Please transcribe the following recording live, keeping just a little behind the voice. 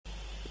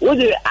wo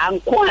de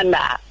anko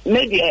na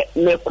me de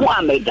me ko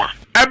ameda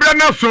ebra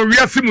na so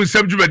wiase mu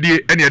nsam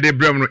dwumade ene de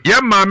brem no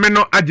ye maame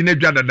no agene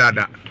dwa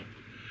dadada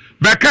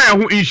beka ya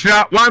ho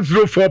inhira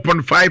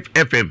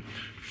 104.5 FM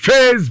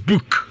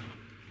Facebook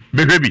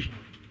bebebi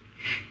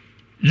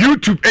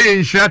YouTube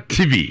inhira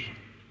TV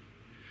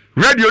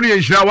Radio ni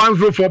inhira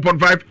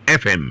 104.5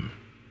 FM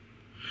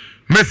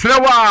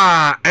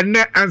mesrewa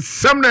ene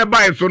ansam na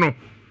bai so no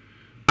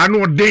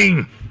ano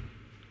den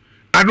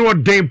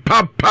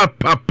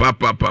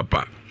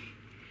papa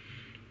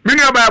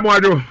mini aba mo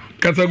ajo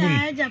kasagum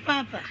ja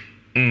papa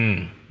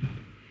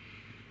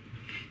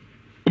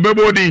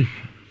ubebodi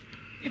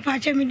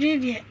ipacha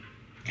midie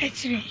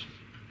echire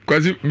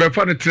kwazi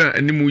befa ne tena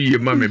animu yie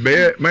mame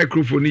be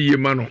microphone yie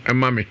ma no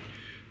emame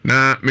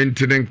na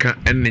mentene nka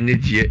ennenye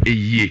gie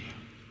eyie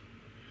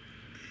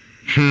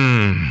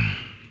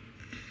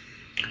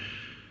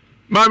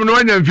mame no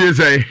anya mfie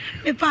sai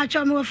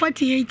ipacha me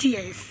 48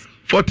 years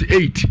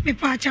 48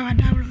 ipacha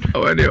wadabro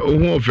awade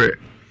ohu ofe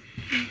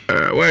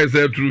why is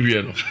that true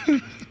here no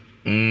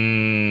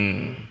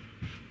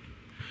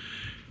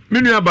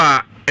minu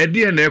aba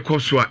ede na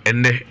ekoso a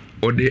ene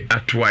ode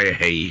atoa ye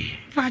hei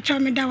ipacha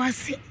me da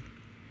wase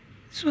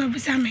so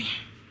abusame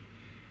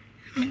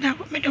me da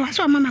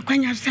waso mama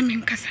kwanya so me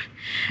nkasa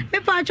me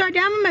ipacha de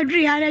am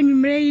maduri ara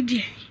nwumre yi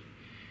de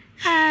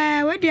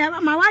wadi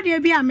ma wadi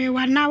bi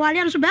amewa na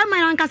wale so be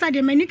ma nkasa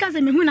de mani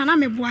kasa me hu na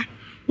me boa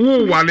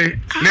wo wale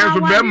na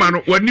so be ma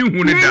no wani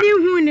hu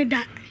ne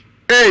da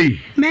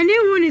mani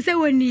hu ni se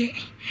woni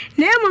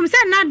na emom se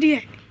na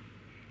de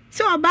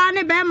se oba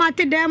ne be ma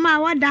te de ma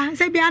wada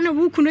se bia no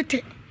wukunu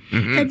te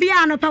e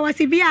bia no pa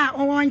wasi bia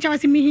o woncha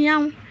wasi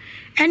mihia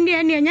ende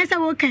enya se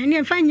wo kan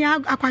ne fanya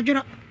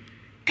akwadworo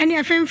ene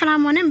afemfana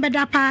mo ne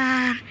mbeda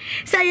pa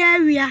se ya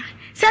awia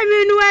se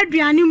minu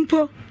aduane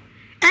mpo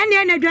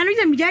ene aduane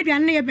se mija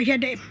aduane ne ye behye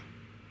dem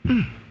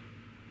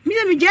mi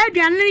se mija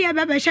aduane ne ye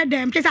be behye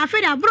dem ke sa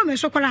fe da bro me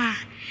sokola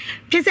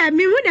ke sa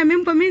mi hu na mi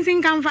mpo mi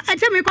sin kan fa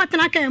ate me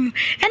kwatena kam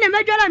ene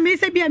medwala mi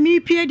se bia mi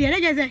pie de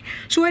le se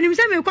so woni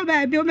se me ko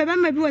ba bi o me ba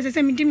ma bi wo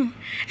se mi dimu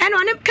ene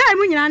one kai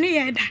mu nyina ne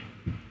ye da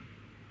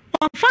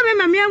o fa me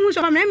ma mi ahu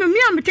so me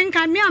am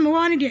tinka mi am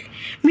wo ne de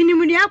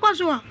minimu de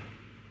akwaso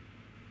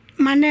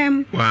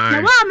manem na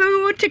wa me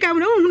utika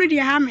mu hunu de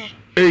ha me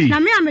na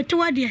me am to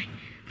wa de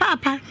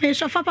papa me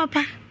so fa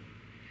papa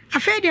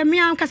afa de me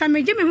am kasa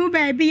me gi me hu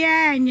ba bi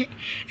ya nye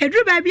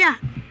edru ba bi a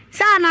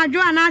sa na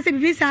jo ana se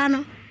bibi sa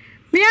no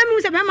me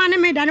am se be ma ne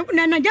me da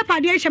na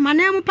japade e hye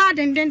manem pa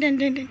den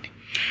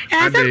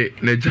ade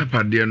na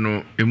japade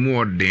no emu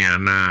odin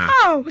ana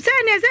se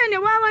ne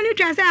wa ni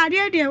twa se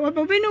ade de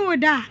obi no wo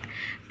da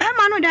be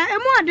ma no da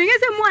emu odin ye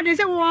se mu odin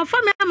se wo fa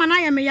me ma na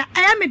ya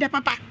me da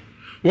papa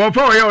wo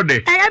fa wo ye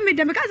ode me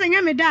da me ka se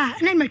nya me da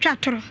na me twa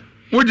toro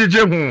wo jeje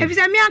hu e fi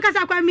se me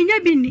ankasa kwa me nya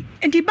bi ni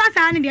enti ba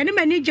sa ne de ne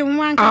ma ni je hu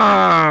anka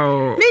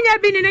me nya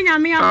bi ni ne nya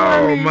me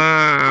akwa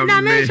me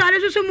na me so ale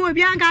susu mu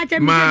obi anka cha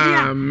me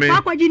bia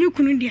ba kwa ji ni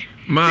kunu de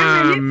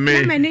na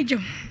me ni je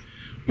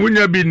wo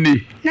nya bi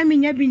ni na me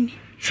nya bi ni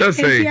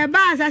se ya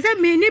ba sa se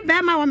me ni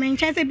ba ma wo me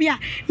nche se bia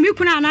me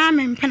kunu ana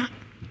me mpena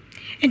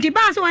enti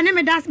ba so ne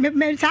me da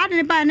me sa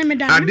de ba ne me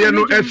da ade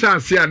no e sha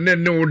se a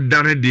ne wo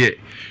dane de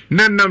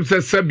nanam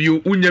se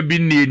sabio unya bi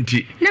ni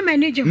enti na me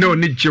ni je na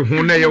oni je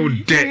ho na ye wo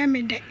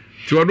de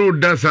ti wono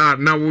da sa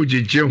na wo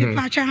jeje ho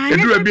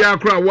edura bi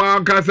akra wa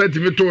ka sa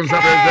timi to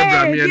nsa be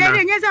bra me na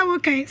ye nyesa wo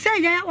kan se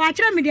ye wa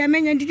kire me de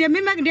menya ndi de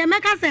me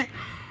ka se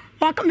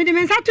wa me de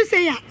me nsa to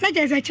se ya na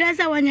je se kire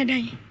se wonya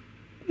dan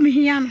me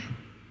hia no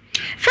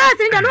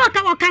first nda no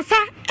ka wakasa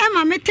e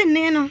ma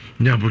metene no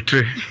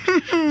nyabotre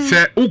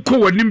se uko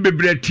wani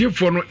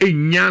bebretiefo no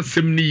enya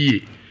asem ni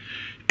ye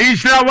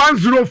Inshira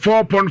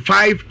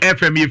 104.5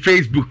 FM ye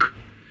Facebook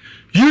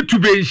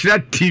YouTube Inshira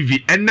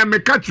TV enna me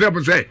ka kire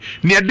bo se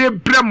ne de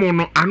bremo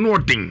no ano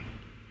odin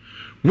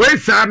we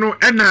sa no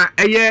ena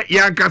eye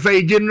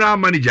yankasa general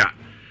manager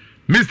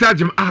Mr.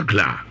 Jim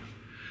Agla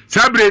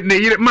sabre ne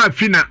yire ma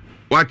fina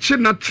wa che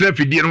na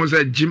traffic die no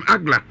se Jim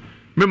Agla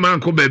me man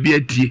ko ba bi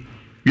atie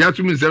ya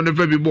tumi se no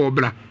fa bi bo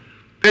bla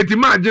eti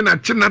ma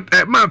agina china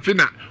ma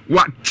fina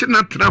wa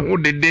china tra ho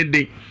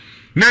de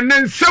na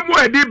nsemo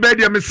edi be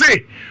de me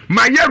se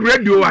ma ye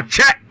radio a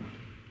che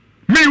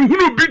me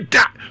hunu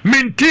bida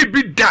me nti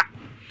bida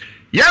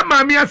ya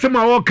ma mi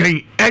asema wo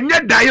kan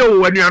enye daye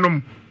wo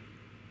wanuanom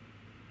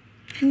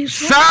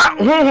sa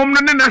honhom no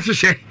ne na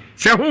hyehyɛ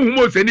se honhom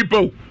o se nipa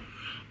o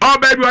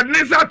obedu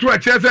adne sa to a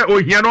kire se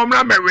ohia no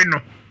mra mewe no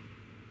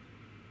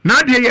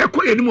na de ye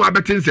ko yeni mu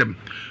abetensem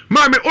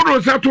ma me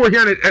odo sa to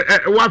ohia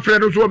wa frɛ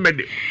no so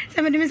mede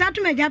se me de sa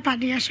to meja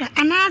pade ye so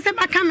ana se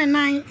baka me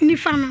nan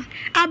nifa no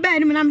aba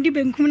ni me na me de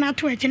benkum na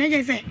to a kire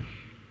je se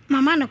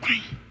mama no kwan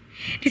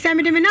de se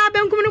me de me na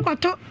benkum no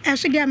kwato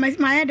eso de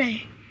ma ye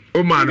dai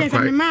o ma no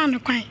kwan ma no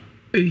kwan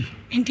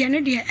enti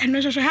ene de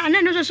eno so ha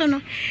na no so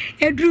no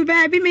edru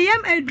baabi me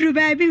yam edru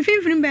baabi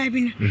mfimfini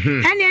baabi no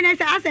ene ene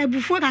se asa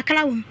ebufu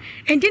kakra wom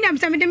enti na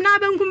me de me na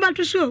benkum ba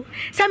to so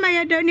se ma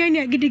ye de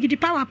ne gidigidi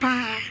power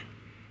pa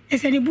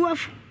ese ne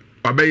buafu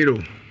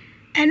abayiro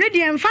eno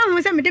de mfa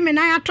ho se me de me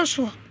na ato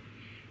so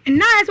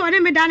na yes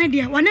one me da ne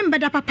de one me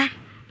beda papa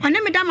one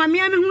me da mame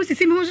am hu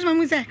sisi me hu so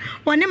me say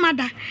one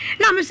mada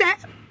na me say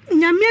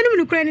nyame anu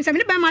no kura ni say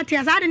me ba ma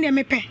tia za de ne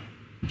me pe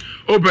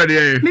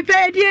obede me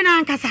pe die na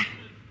ankasa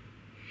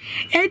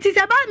enti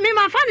se ba me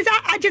ma fa ni say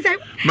aje say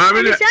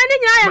mame ni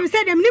nya am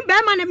say dem ni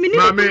ba ma na me ni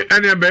mame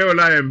ene be yo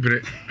la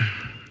empre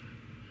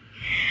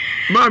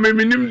mame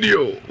minim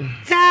dio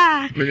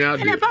sa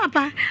ene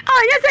papa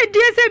oh yes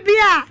die se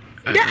bia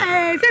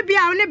se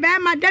bia one be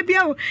ma da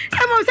bia o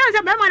se mo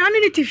san be ma na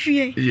ni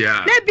tifie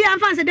na bia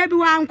fan se da bi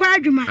wa ankwa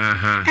adwuma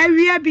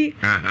awia bi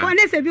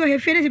one se bi o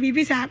hefie se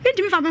bibi sa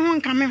bi fa me ho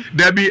nka me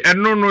da bi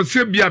eno no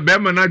se bia be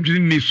ma na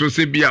adwene ni so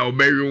se bia o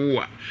be wi wo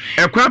a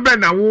ekwa be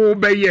na wo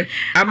be ye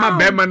ama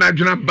be ma na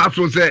adwena ba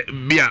so se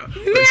bia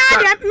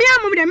mi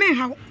amum de me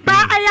ha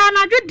ba aya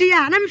na dwodi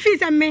a na me fi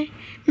se me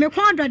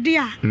kwa dwodi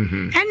a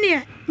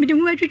ene me de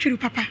hu atwitwiru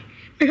papa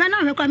me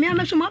hwana me kwa me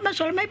amaso me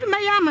so me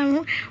ya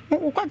ama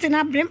wo kwate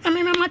na brem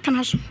me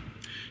matana so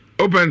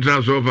open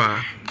transfer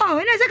pa oh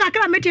ene se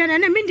kakra metie na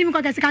me ndim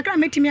kwa se kakra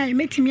metimi aye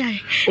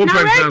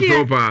open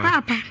transfer pa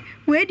papa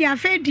we dia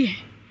fedi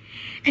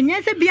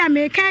enye se bia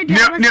me kan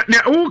dia ne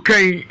wo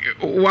kan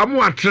wa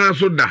mo atena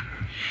so da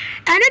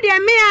ene dia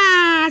me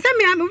a se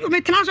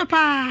me tena so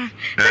pa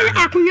se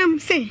akunwam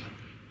se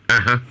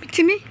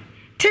timi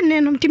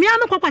tenne no timi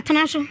am kwa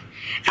tena so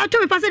ato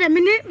me pase de me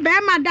ni be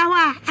ma da ho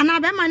a ana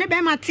be ma ne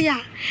be ma te a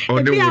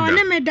e bia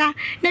one me da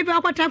na bi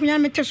akwata kunya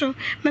me te so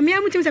ma me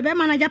amutim se be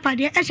ma na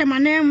japade e hye ma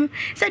na mu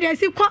se de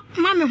si ko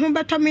ma me ho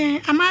beto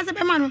me ama se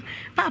be ma no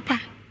papa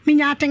me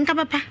nya atenka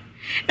papa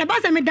na ba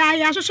se me da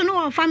ya so no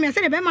wo fa me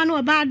se de be ma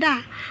no ba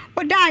da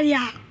o da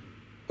ya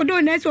o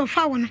do na se o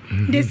fa won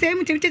the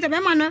same thing se be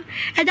ma no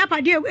e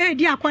japade e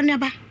di akone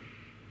ba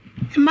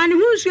ma ne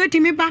hu su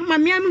etimi ba ma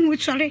me am hu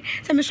sore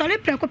se me sore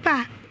preko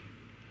pa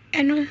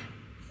eno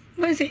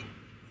we say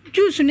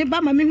juice ne ba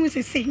ma me hu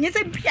se nye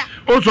se bia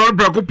o so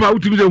brako pa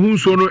utimi se hu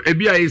so no e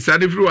bia e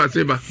sade firi wa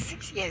se ba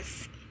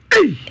yes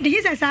de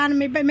Jesus an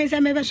me se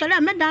me be sole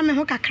me da me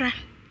ho kakra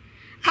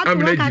ato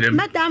me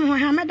da me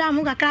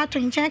ho kakra to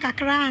nchen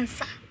kakra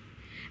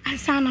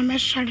ansa na me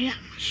sole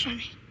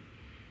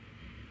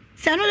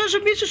se no so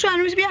bi so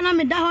anu bia na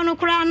me da ho no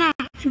kura na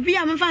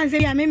bia me fan se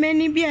bia me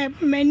mani bia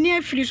mani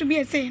afiri so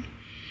bia se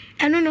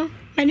eno no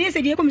mani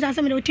se de komisa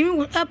se me de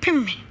utimi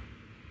apem me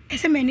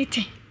ese mani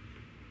te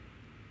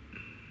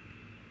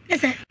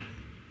ese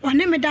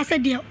one me da se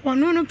de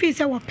ono no pi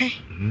se wo pe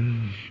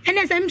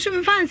ene se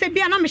msum fan se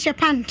bia na me she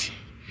pant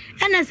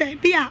ene se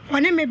bia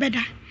one me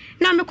beda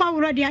na me kwa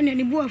wuro de na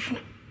ni buafu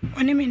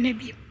one me na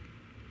bi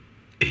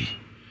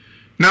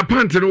na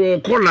pant no wo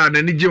kola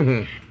na ni je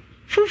ho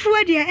fufu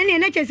de ene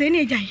na chese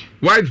ene jan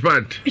white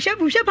pant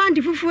she pant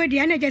fufu de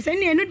ene chese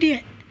ene no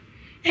de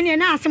ene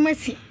na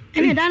asemasi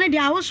ene da na de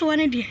awoso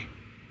ne de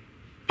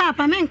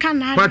papa men kan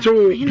na pa cho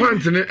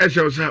pant ne e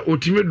she sa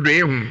otime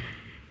dwe ho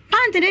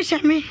pant de she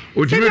me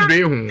otime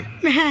dwe ho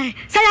me he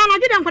say ya na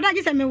judan koda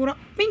gi se me wuro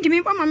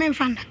minjimi pa ma men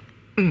fanda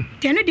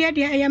te no de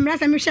e mra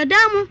se me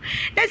hyedamu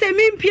na se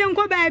me mpie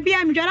nko ba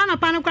bia me dwara na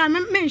pa no kra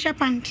me hye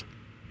pant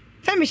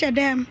se me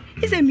hyedam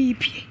ise me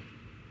pie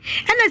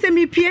ena se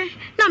me pie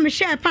na me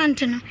hye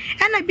pant no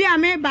ena bia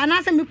me ba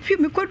na se me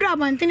kodu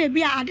abante na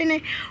bia ade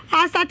ne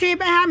asate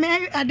be ha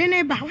me ade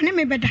ne ba one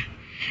me beda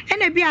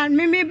ena bia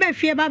me ba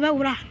fie ba ba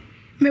wura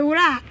me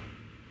wura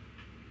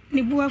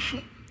ni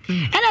buafu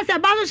ena se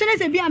ba so ne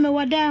se bia me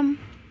wadam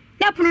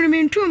na punu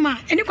me ntuma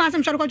eni kwa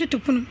asem soro ko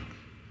tutupunu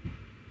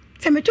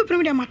se me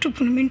tupunu de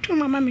matupunu me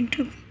ntuma ma me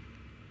ntum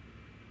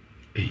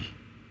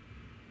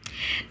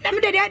na me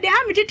de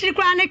ha me titiri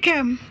kwa ne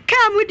kam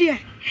de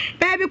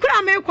ba bi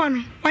kura me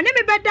kono one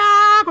me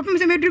beda ko pum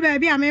se me duru ba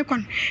bi a me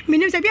kono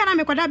minim se bia na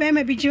me koda ba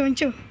ma bi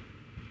jioncho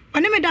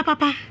one me da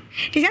papa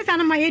ti se sa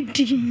na ma ye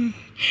di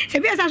se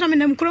bia sa so me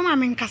nam kuro ma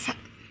me nkasa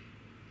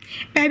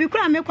ba bi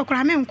kura me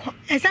kokora me nko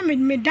e se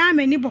me da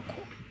ma ni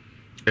boko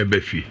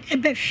ebefi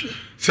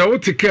so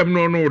what kem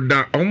no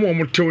da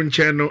omo te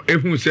nche no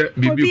ehun se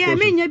bibi ko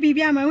me nya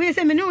bibi ama we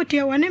se me no te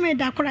wone me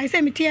da kora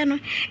se me tie no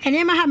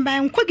ene ma ha mba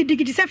nko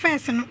gidigidi se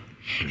fes no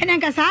ene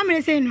nka sa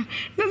amre se no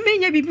me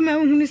nya bibi ma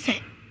hunu se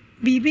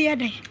bibi ya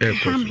dai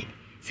ha me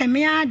se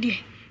me ade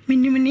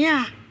minimni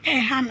a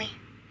ha me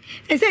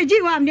se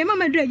ji wa me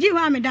mama dura ji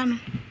wa me da no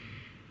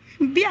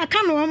bi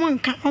aka no omo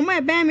nka omo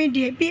e ba me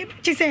de bi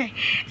ti se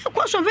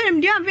ko so very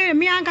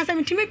me anka se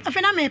me timi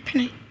afena me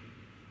pene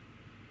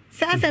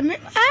sasa me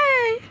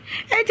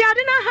enti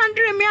ade na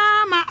 100 me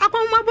ama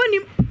akoma boni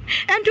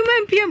entuma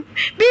mpiem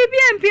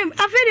bibia mpiem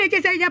afere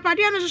je se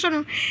japade no so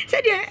no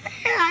se de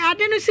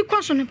ade no si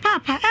koso no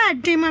papa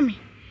de mami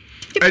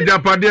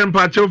japade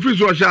mpa che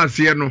ofisi o sha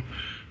ase no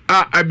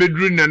a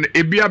abeduru na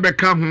ebia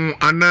beka ho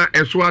ana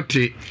eso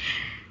ate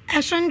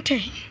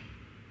esonte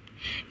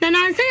na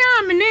nanse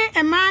ya me ne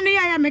ema ne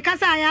ya me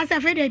kasa ya se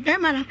fe de be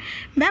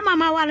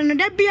mama wale no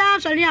de bia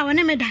sori a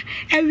woni me da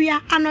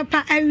awia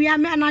anopa awia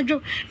me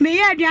anajo me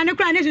ye aduane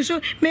kura ne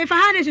suso me fa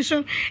ha ne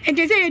suso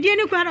ente se ye die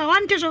ne kura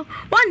wante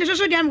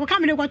so de am ko ka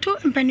me ko to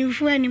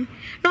mpanimfu anim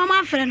no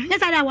ma frɛ no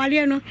nyesa da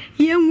wale no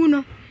ye nwu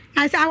no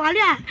na say awale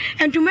a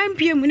entuma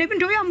mpie mu na bi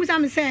nto ya musa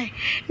me say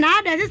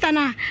na da sister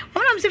na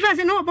wona me se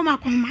first na obo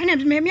makoma na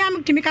me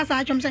am timi kasa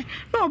atwom say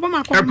na obo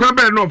makoma e kwa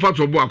be na ofa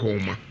so bo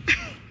akoma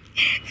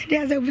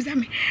dia za busa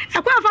me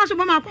e kwa fa so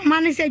bo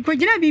makoma na say ko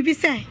gina bibi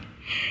say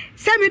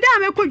me da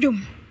me kodwom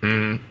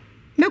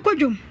me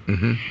kodwom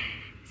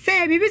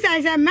say bibi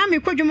say ma me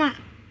kodwom a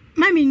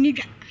ma me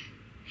nidwa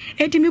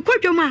eti me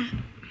kodwom a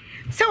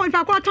say won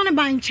pa ko to ne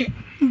banche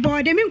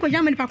bo de me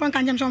nkoja me pa ko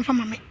kan jam so mfa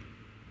mame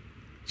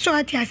so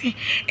atiase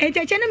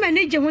ejeje ne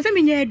manage ho say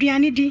me nya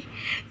aduane di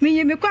me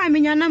nye me kwa me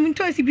nya na me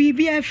tosi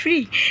bibi a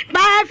free ba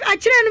a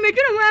kire no me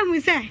dwene ho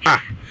ahu say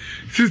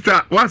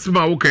sister what's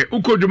my okay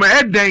ukodwom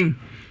e den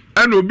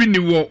ana obi ni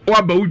wo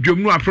aba udwom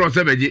no afro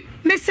se beje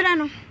mesra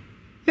no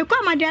me kwa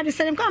ma de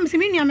selem kwa me se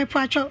me nua me po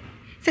acho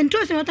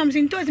sentosi no tam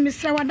sentosi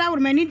mesra wada wor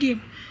mani diem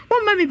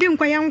wo ma me bi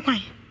nkwa ya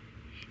nkwan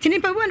tini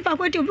pa won pa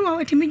ko ti obi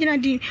wo ti mi gina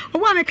di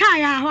obo a me ka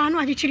ya ho anu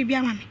agechiri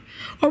bia ma me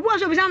obo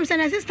so bi sam se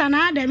na sister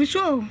na ada mi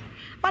so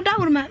wada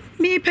wor ma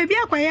me pa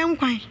bia kwa ya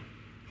nkwan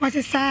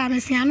wase sa me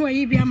se anu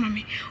ayi bia ma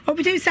me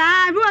obi ti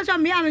sa bi wo so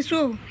me ya me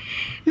so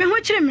me ho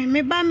kire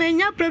me ba me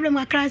nya problem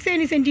akra se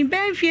ni sentin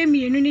ben fie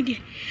mienu ni de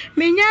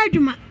me nya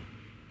adwuma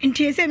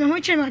nti ese me ho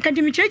kire me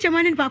akadi me cheche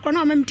mani pa ko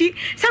no ma mti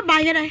se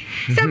ba yere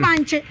se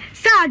banche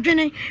se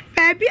adwene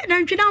ba bia na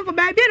ntwina fo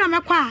ba bia na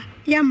me kwa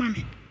ya ma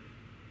me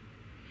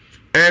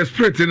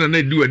spirit na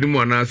do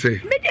adimu ana say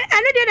me de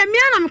ene de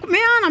me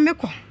ana me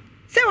ko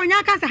se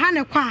onya ka se ha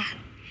ne kwa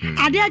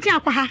ade ati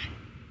akwa ha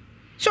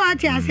so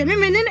ati ase me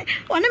ne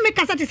one me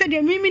kasa te se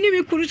de me ni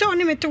me kuru so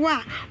one me to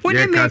wa one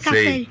me kasa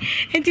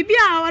enti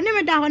bia one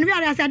me da one bia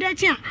ase ade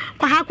ati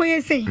akwa ha ko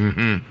yesi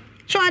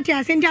so ati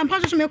ase ndi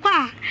ampa so me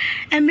kwa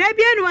emra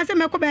bia ni wase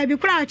me ko ba bi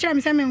kura a kire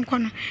me se me nko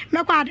no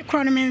me kwa ade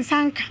kro no me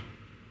nsanka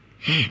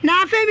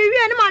na afa mi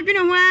wi ne ma dwene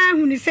ho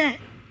ahu ni se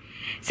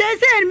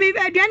me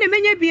aduane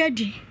menya bia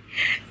di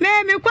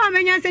me kwa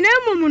menya se na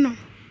emumu no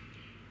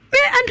me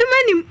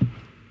antomanim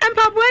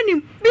empabu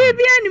anim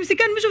bibi anim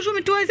sikan mi so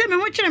me to se me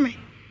ho kire me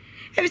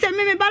e bi se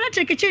me bala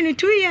treke che ni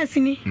 2 years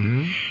ni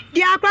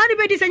di akwa de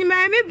be di se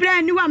me bra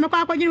ni wa me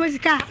kwa akwa gini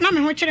sika na me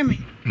ho kire me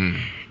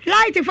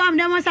light farm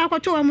dem sa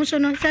akwato wa muso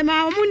no se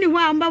ma omu ni ho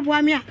amba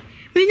boa me a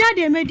me nya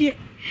de me die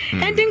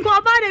enti nko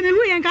ba de me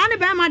hu yen ka ne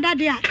be ma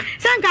dade a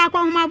se nka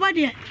akwa homa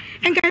bode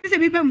enka se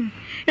bi ba mu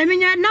na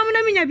minya nam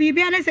na minya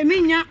bibia na se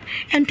minya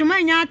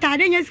entuma nya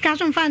atade nya sika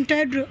so mfa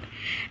ntadro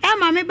e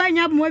ma me ba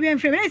nya bo bi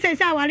mfre na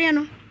se aware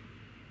no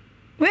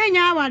we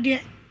nya awade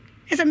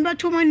e se me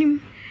beto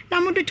manim na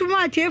mo de tumo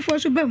atiefo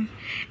so bam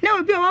na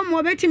obi o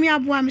mo betimi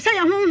aboa me se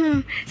ya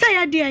honhom se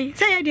ya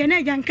de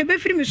na ja nka be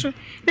firi me so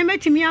na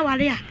metimi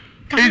aware a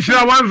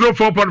Isra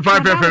 104.5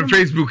 FM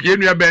Facebook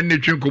yenu ya ben ne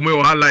twinkomo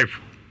o ha life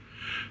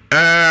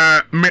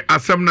me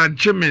asem na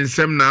chimen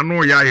sem na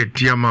no ya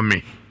hetia ma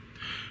me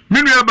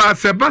minu ya ba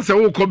se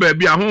wo ko ba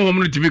bi a honhom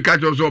no tibi ka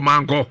jo so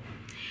manko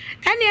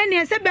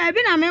ene se ba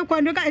bi na me ko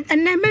ndo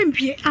na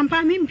mempie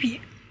ampa mempie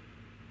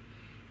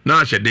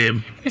na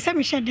shedem se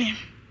me shedem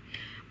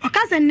o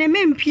ka se ne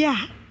mempie a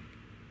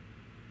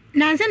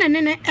na se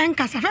ne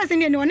enkasa fa se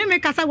ne one me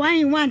kasa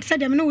wan se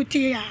dem no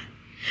wutie ya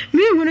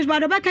mi hunu ba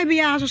do ba ka bi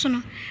ya so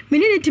no me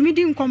ni timi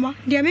di nkomo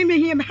de me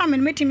hie me ha me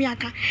metimi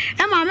aka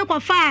e ma me ko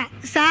fa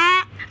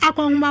sa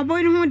akonhoma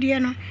boy no ho de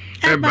no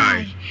e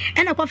bai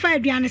e na ko fa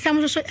aduane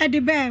sam so e de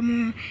ba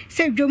mu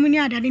se dwomu ni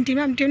adade ntimi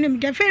am tene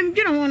de fem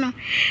dwene ho no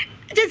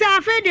jisa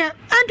afa de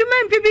antuma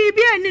mpibi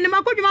bi ani na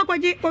makodwuma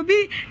kwaje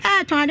obi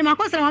to ade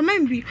makosra wa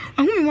mambi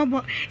ohun mi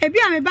mobo e bi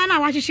a me ba na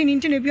wa hyehye ni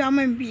ntine bi a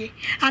mambi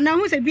ana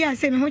hu se bi a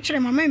se me ho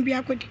kire ma mambi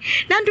akodi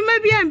na antuma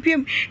bi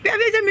ampiem bi a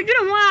se me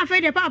dwene ho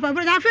afa de papa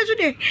bro afa so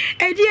de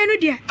edie no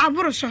de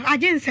aboro so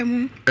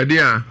agensam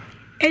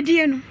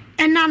edie no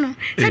ena no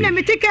se na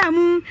metika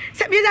mu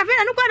se bi za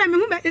fe na kwa na me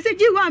hu be se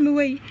ji wa me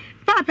wei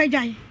papa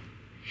jai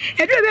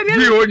edu be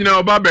me ji o nyina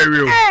oba ba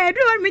wi o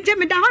edu me je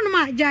me da hono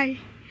ma jai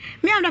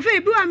me am da fe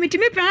bi wa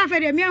mitimi plan afa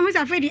de me hu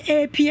sa fe de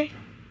epie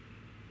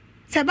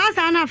se ba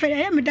sa na afa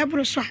de me da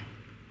bro so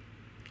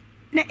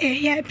na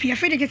ya epie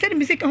fe de ke se de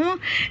me se ho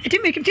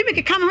etimi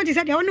ke kam ho de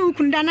se de ho na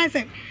ukunda na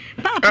se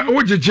papa o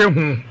jeje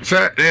hu se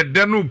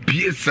de no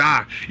pie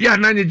sa ya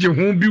na nye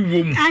ho bi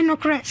wo mu I no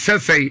correct se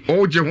sei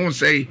o je ho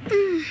sei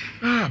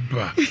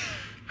aba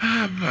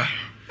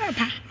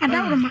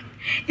adawroma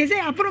eze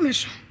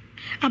apromise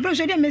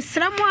abroso de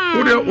mesra mo a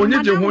o de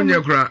onye je ho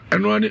nye kra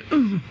eno ani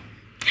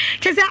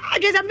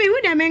Kesa me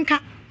hu de menka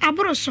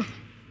abroso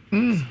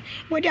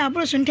wodi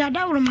abroso nti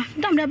adawroma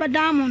dam de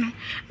bada mo no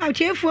ma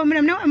tiefuo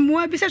mrem na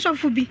amuwa bi se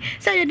sofo bi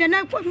se ye de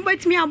na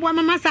batimi aboa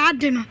mama sa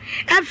ade no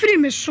afiri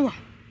me so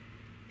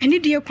eni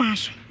de kwan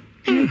so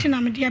eni nti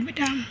na me de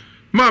bada mo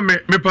ma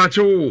me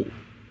pache wo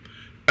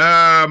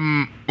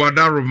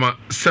wadaroma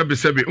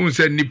sebi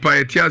unse nipa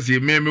etiase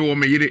me wo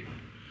me yire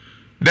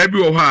da bi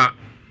wo ha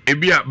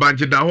ebi a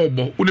banche da ho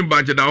bo uni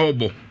banche da ho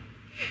bo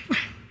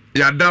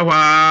ya da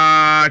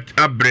wa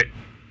abre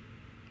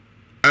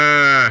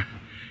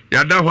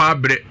ya da wa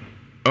abre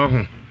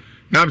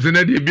na mse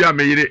na de bi a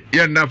me yire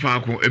ye na fa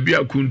ko ebi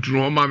a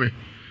kunturu o ma me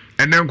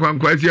and then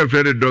quasi a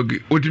friend dog.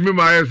 What you mean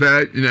by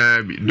that?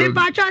 The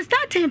patch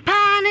starting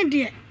pan and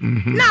dear.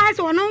 Now, I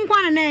saw no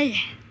one and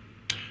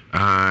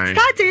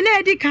starting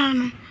Eddie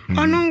Cano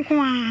or no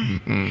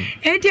one.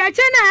 And the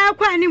Achena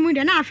quite any mood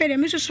and I fed a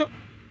Mrs.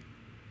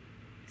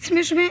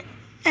 Smith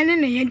and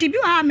then a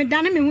debut. I made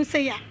Danny who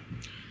say,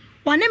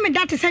 one name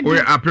that said,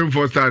 we're up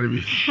for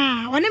starting.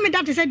 One name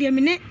that said, a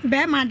minute,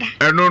 bear mother.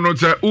 And no,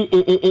 sir,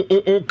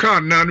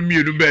 can't none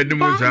me to bed the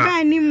most.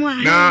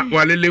 Now,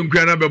 while the link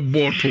can have a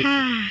bottle.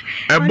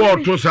 A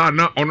bottle, sir,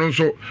 not on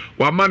also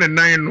 1 man and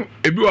 9.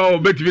 If you are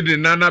better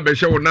than Nana, be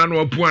show none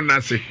or poor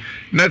Nasi.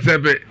 Not a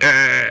bit,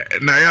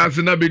 Nayas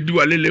and I be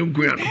do a little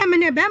queen. I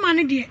mean, a bear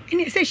man, dear,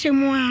 in a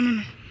session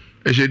one.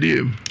 A shady.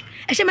 A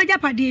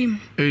shamajapadim.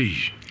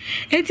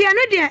 It's a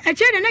no dear, a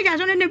chair and I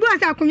got on the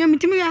grass. I couldn't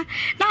meet me.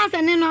 That's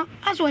an inno,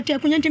 as what I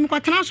couldn't meet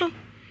Quatraso.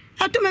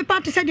 I took my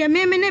part to say, "Dear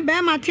Mammy,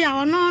 bear Matia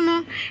or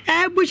no,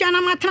 bush and a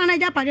matrana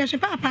japadia,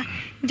 papa.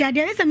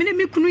 Jadia is a minute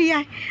me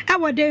kunuya. I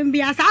would then be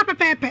a sapa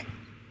pepe.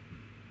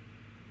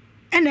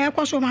 And I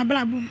was on my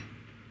blaboom.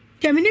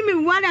 Jamini me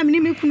one, I'm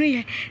nimi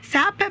kunuya,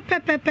 sapa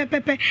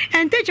pepe,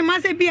 and take a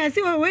master be as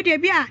you already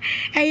be a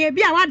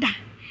wada.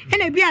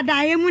 And a beer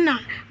diamuna,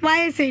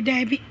 why say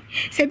Debbie?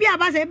 Sebia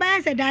Bass a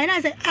bias a diner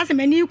as a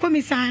menu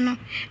commissano.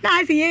 Now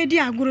I say,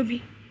 dear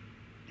Gruby.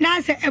 Now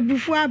I say a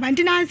buffua, but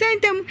I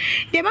sent them.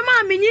 The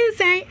mamma mean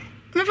say,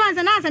 my father's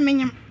an answer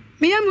minium.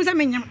 Miam was a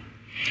minium.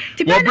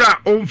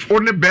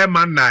 Only bear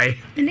man nigh.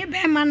 And a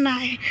bear man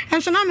nigh.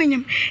 And so now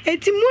minium. A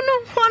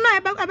timuno, Hona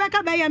about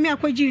a bay a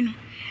meacogino.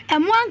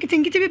 And one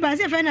getting to be by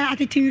a friend at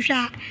the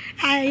Timusha.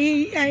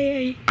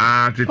 I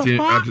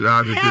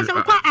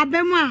quite a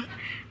bemoir.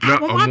 I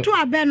want to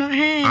a banner,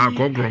 hey,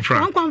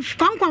 come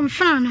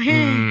from,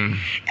 hey.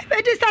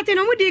 But this starting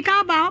on the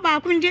car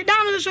about when you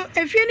down so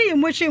a feeling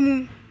in which you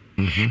move.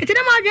 It's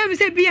not my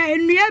say be a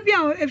near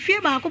a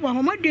fear back of a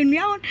home, and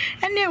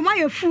then why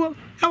a fool.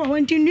 I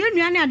want to know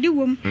me and I do.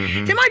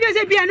 The mother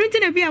say be a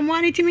written a be a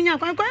money to me. I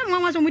quite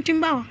was on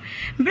Mutim Bow.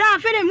 Bra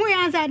fed and we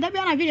answered that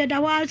I video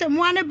that was and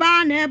one a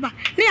bar never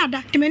near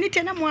that to many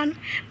 10 and 1.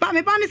 But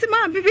my partner's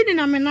man be bidding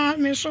them and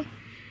I so.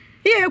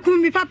 Here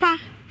could be papa.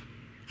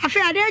 I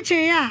fear their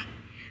chair.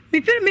 Me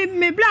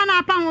plan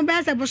up on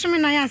best a bosom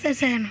I say,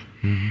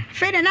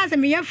 Fed and as a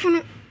mere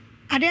fun.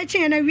 I dare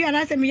chair and I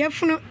realize a mere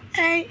fun.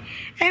 Eh,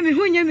 me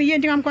who knew me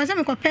yet. I'm quite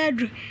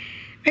compared. Me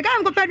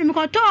can't compare to me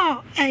called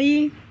tall.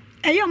 Eh,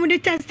 young with the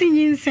testing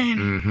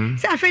insane.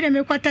 So I fed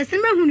me quite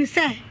testing me who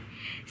say.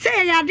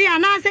 Say, I dear,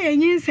 and I say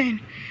insane.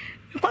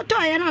 What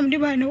toy and I'm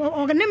doing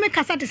or the name of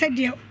Cassette said,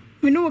 dear.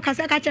 We know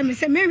Cassette catch me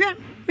say, maybe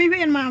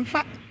and my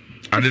fat.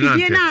 I did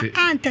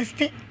not test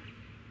it.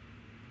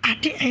 I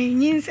did a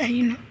means,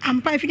 you know,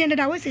 I'm piping that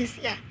I was here.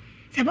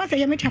 Suppose I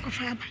am a talk of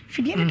fiber.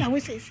 Forget that I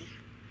was here.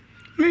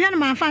 We had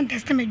my fan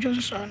testament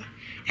Johnson,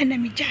 and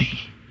then me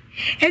jay.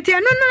 It's a no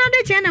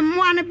other chain and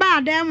one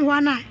bad damn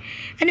one eye.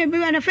 And then we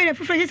were afraid of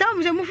friends. I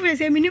was a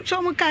movie, a minute,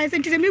 some guys,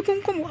 and tis a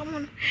milkum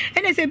woman.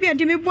 And I said, be a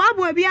demi bob,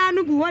 be a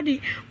no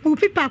good, who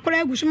people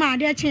was my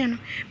dear channel.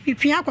 Be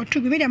Piaco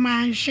to be a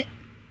man shit.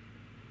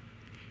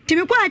 To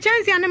be quite a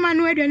chance, and a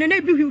man wed and a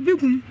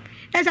big.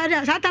 That's how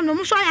I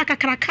no so I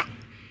crack.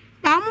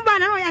 I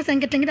am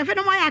getting the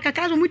phenomenon I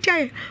can which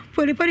I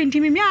for the putting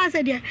to me. I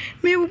said,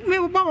 me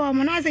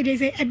when I said,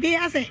 a beer,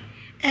 I say,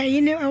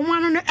 you know,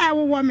 1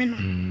 hour woman.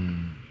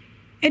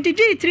 And the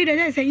day 3 days,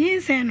 I say,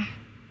 yes,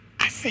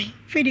 I say,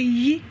 for the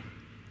ye,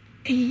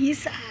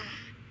 yes,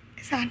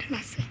 sad,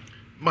 I say.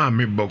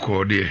 Mammy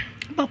Boko, dear.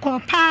 Boko,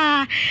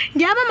 pa,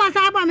 the other must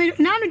have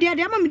none of the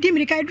other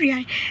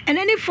Dimmy, and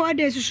any 4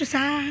 days, you should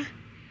say.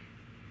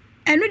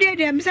 And no day,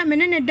 there, Miss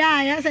Amena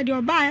die, I said,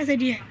 your buy, I said,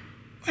 dear.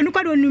 And look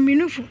at one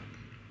minufu.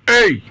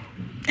 Hey!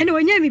 And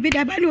when you be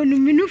that by no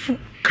minufu.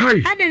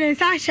 Kai! I didn't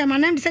say, Shama,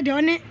 and said, the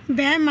only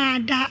bear my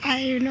da,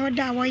 I know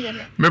that way.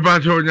 Maybe I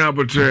told you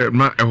about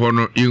my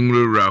honor,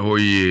 English,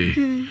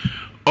 Rahoye.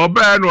 Or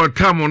bad or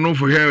time or no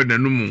for here in the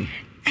moon.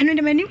 And when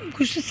the many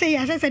could say,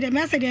 as I said, the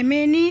master, there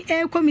many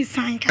air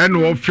commissine. And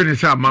we'll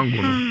finish our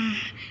mango.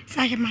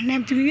 Say my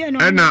name to you,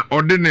 and now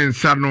ordinance,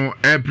 Sano,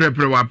 air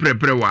prepare.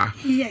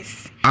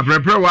 Yes. I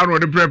prepare one or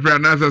the prepare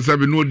and as I said,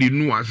 no, the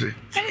nuance.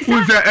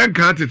 Who's the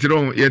encountered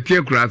on your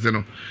tear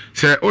crasino?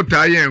 Say, O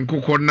Taye and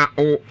Cocona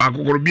or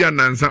Acorbia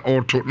Nansa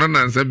or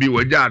Totnansa be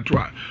with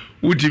Jatua.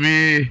 Would you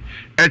be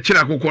a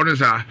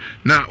Chiracoconasa?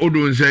 Now,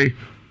 Odun say,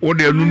 O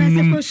de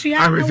Num,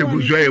 I was a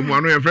good way,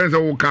 one of your friends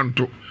all come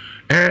to.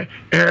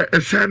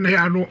 Send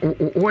here, no,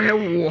 where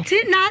none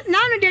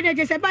of the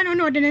just a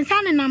banner ordinance,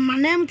 and my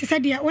name to say,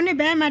 the only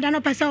bear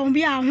Madame Person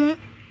be our home.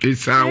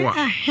 It's our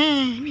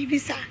maybe,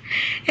 sir.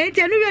 It's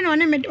a new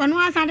one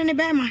was under the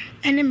Bama,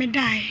 and then me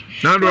die.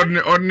 Now,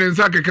 ordinance,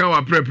 I can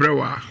come prepare.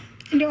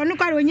 And the one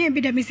car when you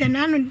be the Miss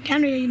Nano,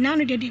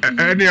 none of the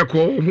any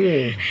call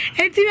home.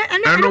 It's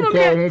another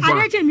call. I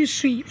let him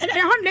sweet. I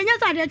want the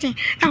yes, I let him.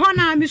 I want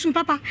to miss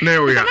Papa.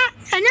 No, and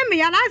then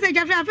me, and I said,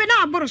 I've been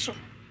out Borso.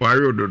 Why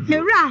you do? Me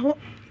raho.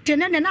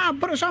 Tenen and I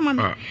brought some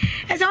mamma.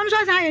 As on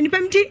was I and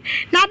Pemty.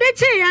 Now they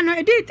say, I know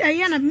I did a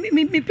yana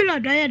me pillow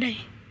dry day.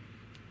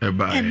 A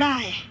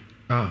buy.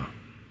 Ah.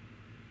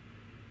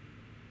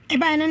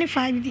 About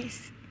 95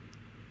 days.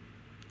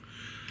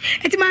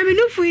 It's my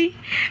minufui,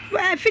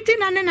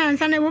 15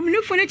 and a woman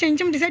who for change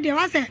him to say there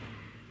was a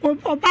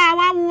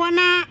Obawa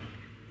wana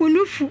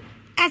unufu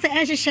as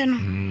a channel.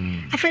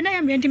 I feel I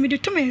am going to me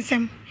to me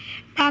some.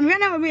 I'm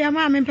gonna be a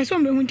man and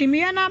person who to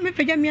me and I'm a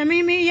pajama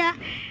ya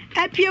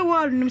a pure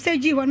world, no say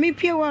G, me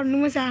pure world, no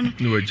was an.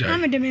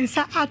 I'm a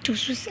demensa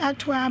atus at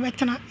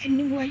Betana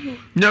anywhere you.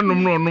 No, no,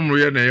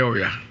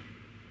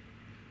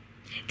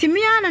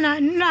 Timian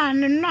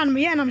and none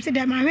me and I'm said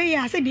that my way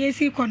I said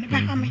yes, you con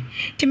back on me.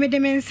 Timmy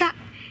demensa,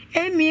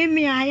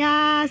 me,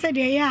 I said,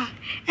 yeah,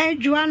 and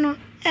Joanna.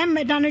 Na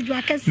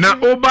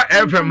Oba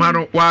FM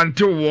hano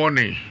wanti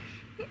warning.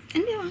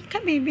 Ene ka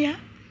bibia.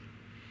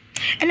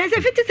 Ene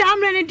se fiti sa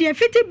amre ne de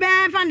fiti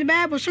be fan de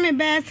be so me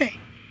be se.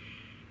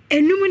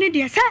 Enum ne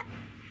de se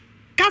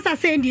kasa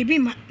se de bi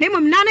ma. Na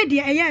mom na ne de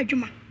eye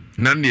adwuma.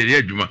 Na ne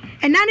de adwuma.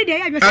 Ena ne de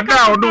eye adwuma.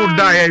 Ada odo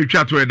da ya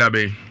twa to da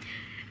be.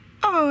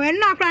 Oh,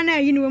 ena akra na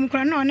yi ni wom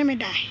kra na one me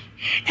dai.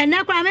 Ena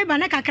akra me ba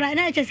na kakra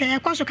na eche se e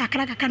kwaso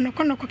kakra no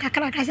kono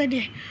kakra ka se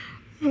de.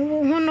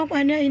 No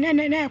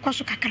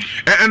kwaso kakra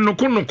no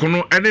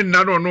kono ene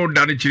na no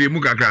da ne kire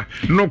mu kakra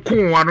no ko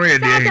wa no ye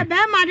de asa be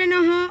ma de ne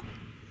ho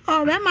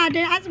o be ma de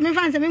as me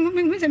fan se me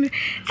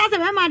asa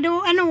be ma de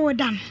ene wo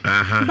dan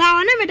ba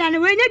one me dan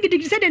we nya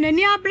gidigidi se de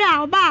nani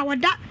abra oba wo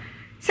da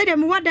se de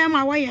mu wo dan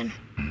ma wo ye no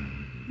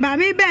ba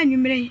me ba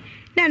anwumre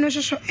na no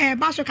so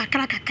ba so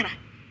kakra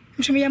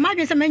mso me ye ma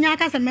dwe se me nya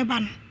aka se me ba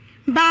no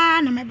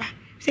ba na me ba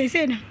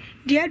se na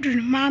de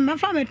aduru ma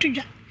fa me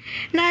tudwa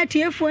na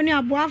tiefo ni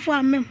aboafo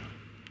amem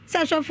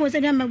so for say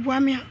dem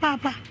bua me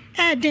papa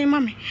den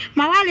mama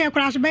ma wale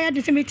ekura so be ye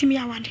de se metimi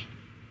awade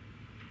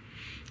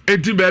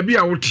enti ba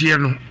bia wo tie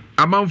no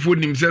amanfo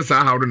nim se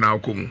sa hawdo na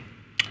akomu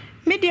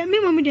me de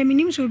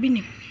minim so bi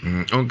nim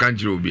on kan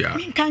kire obi a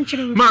kan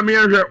kire obi ma me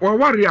hwe wo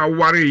ware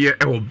aware ye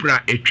e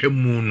obra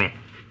etwamu no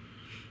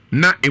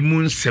na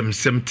emu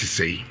nsem te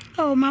sei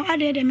oh ma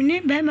wade de me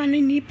ne ba ma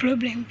ni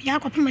problem ya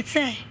kopem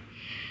se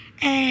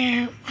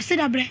o se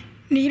dabre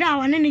ni ira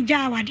wa ne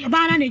ja awade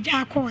oba na ne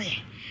ja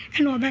koye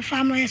eno obe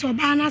fam yes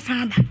oba na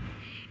saba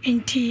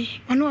enti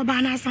ono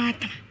oba na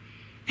sata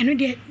eno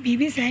de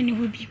bibi sai ni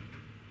hobi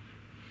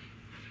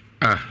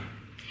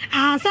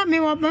sa me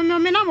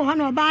na mo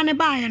hono oba ne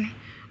ba ye no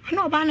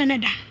ono oba na ne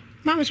da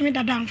ma me so me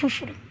dada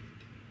fufuru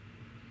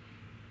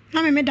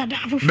na me dada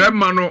fufuru be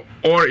ma no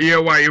or ye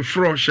wa ye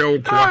fro she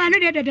okwa oh eno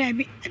de dada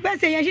bi be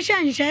say ye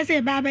hihye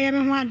say ba ba ye me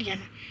ho ade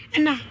no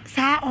ena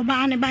sa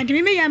oba ne ba de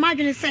me ye ma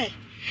dwene say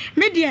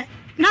me de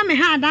na me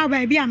ha da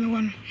ba bi a me wo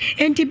no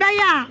enti ba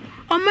ya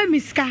Oma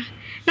miska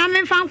na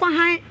me fa nkwa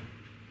han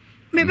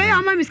me be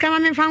oma miska na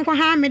me fa nkwa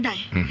han me dai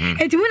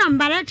eti mu na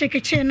mbara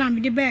chekeche na me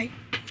de bai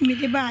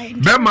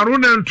be maru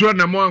na nto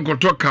na mo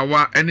ankoto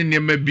kawa ene ne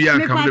ma bia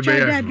kam de be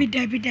ya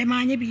bi ma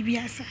anya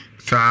bibia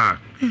sa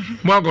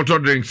mo ankoto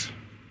drinks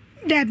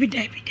Debbie.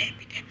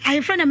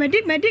 I friend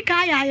medical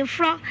I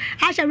fro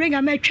I shall ring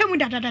a me twemu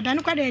da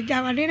no kwa de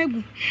jawa de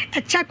gu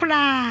e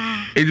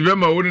chakra eti be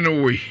ma woni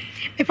no we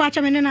me fa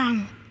cha me na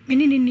me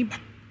ni ba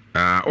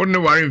on no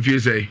worry mfie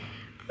say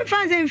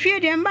fans and fear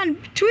them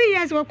 2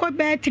 years or quite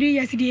bad 3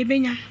 years the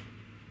benya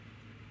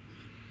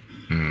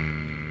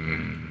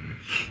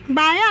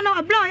by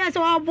no blow yes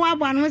or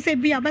boa no say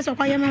be a best of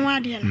quiet me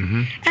wade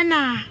and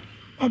na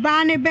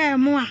oba ne be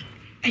mu a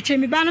e che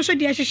me ba no so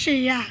de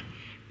hihye ya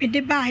me de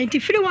ba enti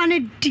free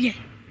one de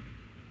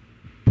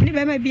ni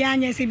be ma bia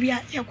anya se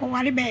bia ye ko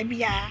ware ba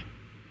bia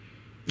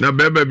na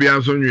be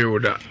bia so nwe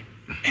woda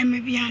e me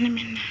bia ne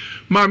me na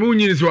ma me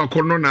unyi so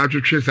akono na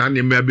atwetwe sa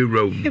ne ma be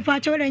wura wu me fa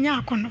chore nya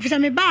akono fi se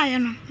me ba ye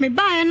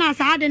na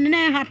sa ade ne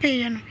na happy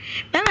ye no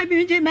be ma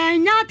bi je ma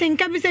nya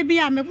tinka bi se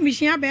bia me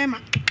hia be ma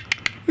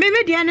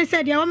me de ne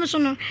se de wo me so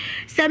no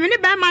se me ne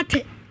be ma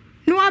te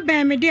no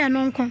ba me de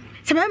no nko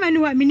se be ma ni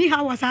wa me ni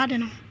ha wa sa ade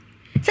no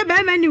se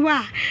be ma ni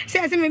wa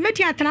se me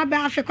meti atana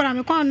ba afekora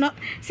me kon no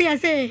se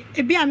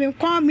e bia me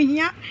kon me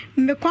hia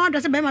me kon do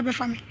se be ma be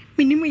fa me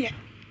ni mu ye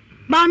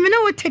ba me na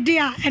wotedi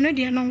a eno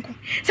de no nko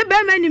se be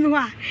ma ni me ho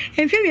a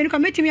emfi wie no ko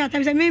metimi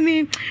atam se me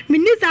ni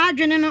sa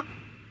adwene no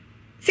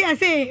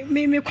se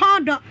me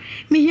kon do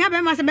me hia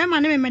be ma se be ma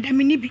ne me meda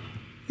me ni bi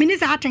me ni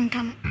sa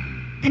atenka no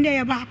ende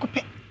ye ba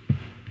akope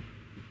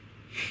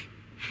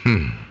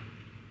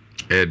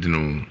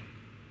edno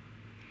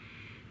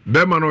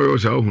be ma no yo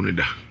sa ohunu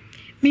da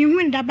me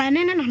hu nda ba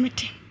ne na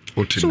mete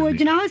so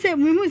wojina ho se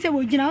me hu se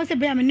wojina ho se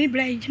be am ni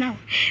bra wojina ho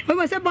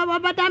we se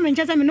baba da me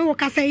nche se me no wo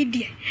kasa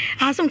idie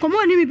aso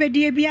nkomo ni me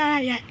bedie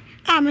bia ya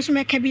a me so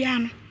me ka bia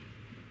no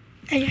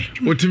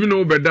otimi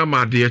no be da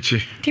ma ade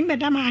eche tim be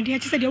da ma ade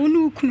eche se de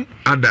wonu ukunu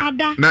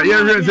ada na ye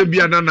hwe se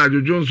bia na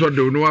adwojo nso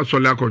de wonu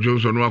asole akodwo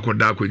nso no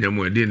akoda akonya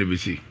mu ade ne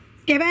besi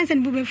de ben se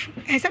bu befu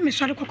e se me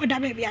sore kokoda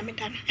ba bia me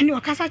da no ene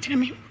wo kasa kire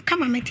me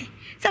kama mete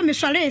se me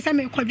sore e se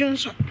me kodwo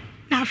nso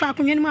na afa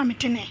akonya ni mu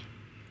amete ne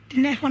de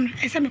ne hono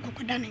e se me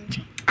kokoda ne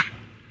nche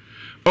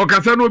o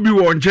kasa no bi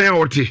wo nchen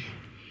ote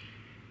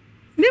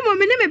mi mo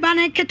me ne me ba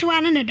na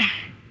ketwa ne da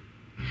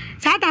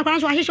sa ta kwa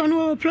so ahihyo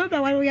no probe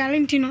wa ya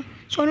rentino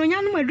so no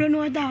nya no madro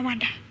no da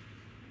wada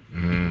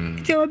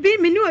Te obi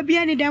me no obi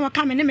ani dem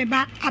waka me ne me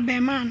ba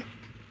abema no.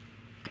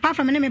 Apart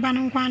from me ne me ba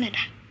no nkwa ne da.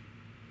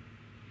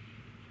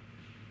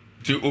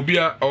 Te obi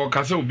a o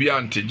kase obi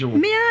a nteje wo.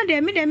 Me a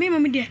de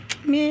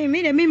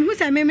me hu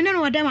say me ne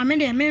no dem a me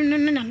de me no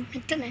na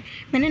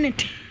me ne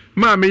te.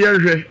 Ma me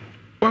yehwe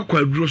wakwa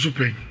aduro so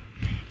pen.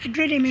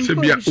 Aduro de me se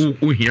bia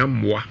o hia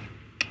mmoa.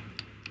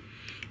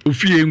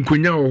 Ofie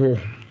nkonya wo ho.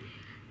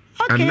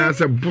 Okay.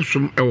 Anasa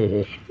bosom e wo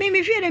ho.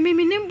 Me fie de me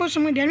nim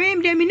bosom de me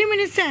nim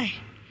ni say.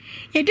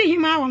 Ye de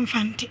hima wo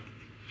mfante.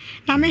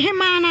 Na me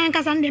hima na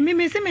nkasa de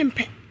me se me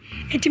mpe.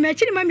 Enti ma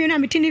chiri ma mi na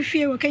me tini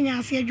fie wo Kenya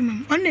ase adwuma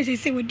mu. On na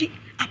se wodi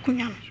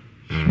akunya no.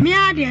 Me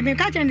a de me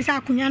ka chan se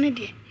akunya no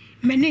de.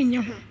 Me ne nye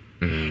ho.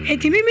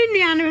 Enti me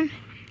nua no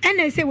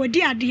na se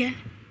wodi ade.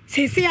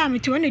 Se a me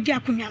to na di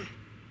akunya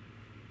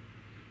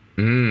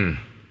no.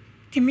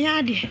 Ti me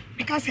a de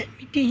me ka se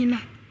me di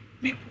hina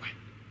me wa.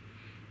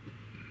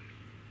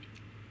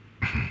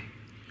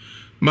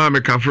 Ma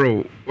me ka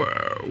fro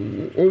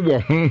o wo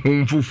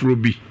honhom fufuro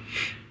bi.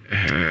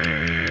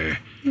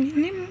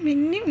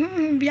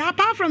 Be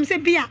apart from say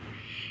bia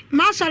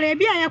ma sore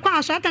bia ye kwa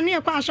asota na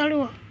ye kwa asore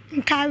wo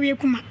nka we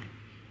kuma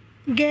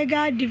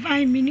Gega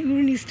divine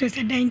minister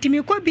said that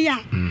intimi ko bia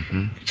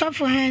so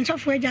for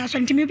ja so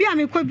intimi bia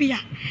me ko bia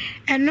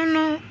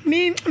no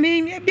me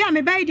bia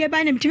me bai de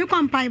bai na intimi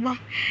ko mpai bo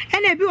e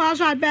na bi wo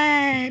so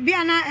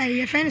bia na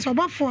ye friends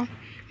obofo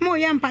mo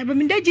ye mpai bo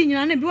me daji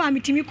nyina na bi wo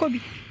intimi ko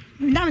bi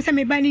ndam say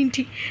me bai ni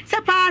nti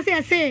say pa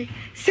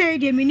say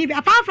de me ni bi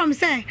apart from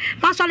say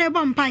ma sore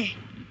bo mpai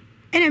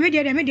e na me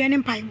de ne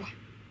mpai bo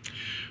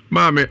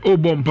Mame, o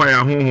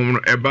bompire home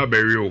e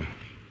baberio.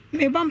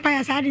 Me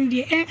bompire sadin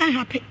di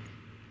happy.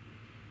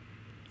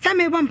 Some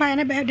me bompire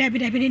na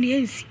David in the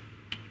NC.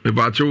 Me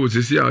bacho was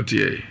see out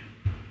here.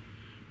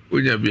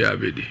 Unya be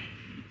abedi.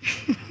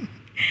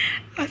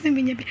 Wasn't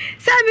me.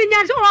 Seven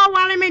years old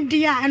while I'm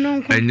dear and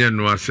uncle. And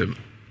yen was him.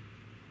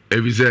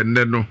 If he said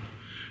no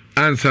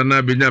answer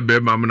na binya be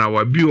mamma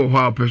wa bi o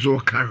ha peso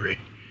carry.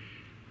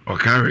 Or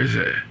carry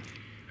say.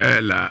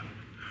 Ella.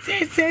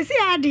 Say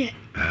idea.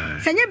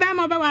 Sanya ba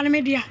ma ba wale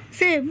media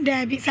say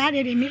there be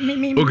sade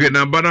me okay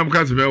na badam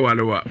ka se me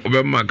wale wa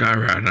obe ma ka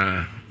hwa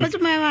na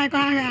what me wa ka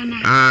hwa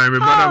na me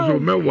badam so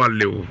me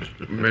wale o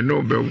me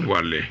no be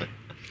wale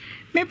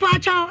me po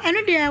acho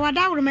eno de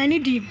wada woro mani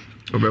dim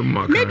obe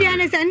ma ka media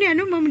ne se ne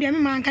no mum de me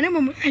man ka ne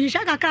mum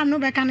anyisha kakra no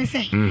be ka ne se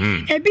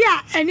e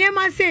bia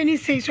enema se ni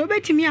se so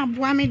betimi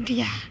aboa me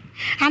dia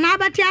ana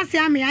abati ase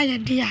ame aye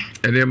dia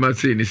enema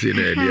se ni se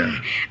na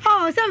dia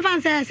oh some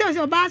fans say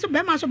so ba so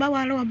be ma so ba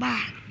wale oba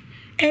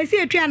esi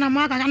etu anamo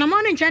aka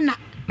anamo ne nche na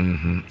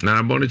na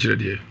anamo ne chire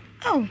die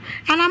oh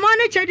anamo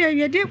ne chire die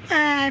we di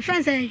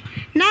friends say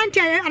nanti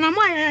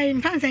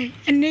anamo friends say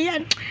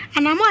enne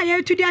anamo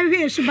aye etu dia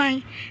hwe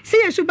esuban si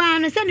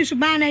esuban no se ni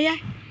suban na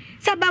ye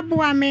se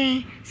babu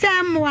ame se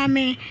mo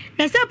ame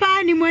na se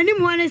pa ni mo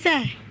ne se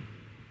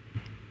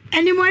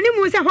ani mo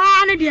se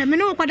hwa ne die me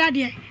no kwada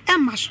die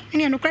emma so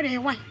ene no kwada ye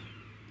wan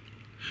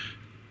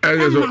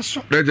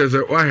so let us say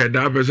wa head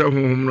up se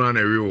honhom no na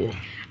wi wo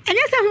ene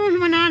se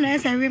honhom na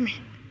se wi me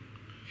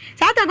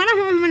Sata gona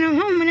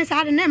honhom ne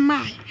sa de ne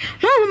mai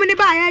honhom ne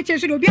ba ya che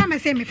so obi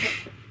amase me pe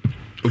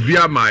obi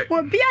amai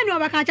obi anu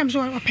obaka cham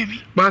so ope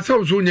me ba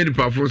sa so nya ni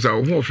pa fo sa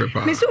ho fe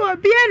pa me so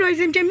obi anu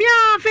isimche mi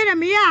a fe na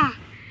me ya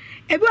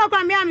ebi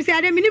akwa me am se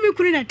ade me ni me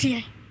kuru na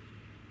tie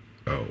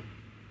oh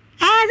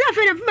za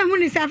fe na me hu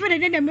ni sa fe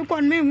de me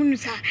kon me hu ni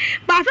sa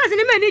ba fa se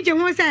ne me ni je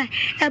ho sa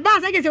e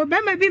ba sa ke se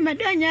obi ma bi me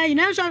danya yi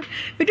na so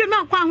me do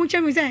ma kwa ho che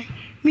me se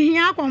mi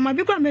hia ko ma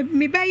bi ko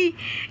mi bayi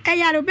e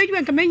ya ro beju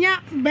nka menya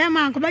be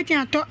ma nko bati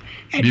ato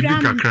e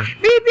drama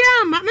bibi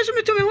ama me so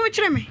mi to me ho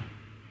kire me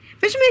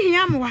so mi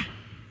hia moa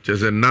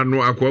chese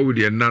nano akwa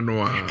wudi nano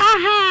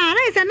aha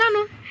na ise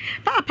nano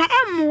papa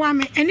emwa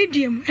me eni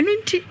diem enu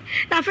nti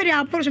na fe de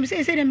aporo so mi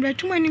se dem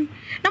betum anim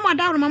na ma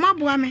da ro mama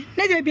boa me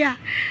na je bia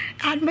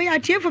me ya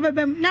tiefo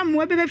bebem na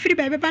mo bebe firi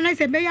bebe pa na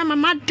se be ya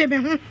mama de me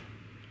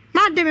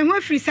ho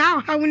firi sa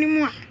ha woni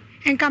mu a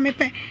enka me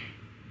pe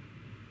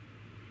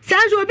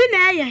Sanzo obi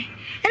na eye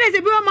ene se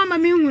bi o mama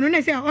mi hunu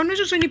na se ono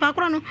susu ni pa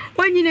kro no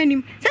onyina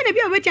nim se na bi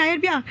o beti aye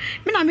bia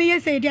me na me ye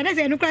se dia na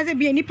se no kra se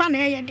bi ni pa na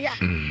eye dia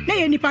na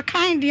ye ni pa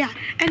kind dia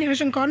ene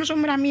so nka ono so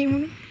mra mi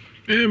hunu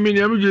me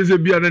ni am je se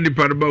bia na ni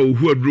pa ba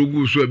ohu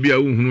adrogu so bia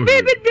o hunu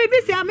bi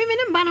se a me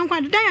ne mba na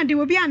nkwa dan ya de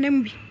obi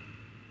anam bi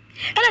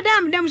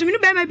ene dam so me ni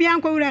ba ma bia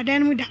nkwa wura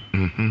dan mu da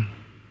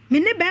me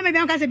ne ba ma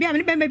bia nkwa se bia me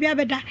ne ba ma bia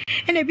beda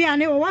ene bia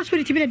ne o was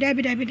spirit bi na da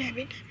bi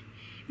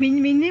me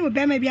ni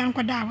ba ma bia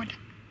nkwa da woda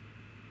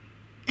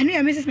enu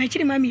ya Mrs.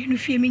 Machiri mami no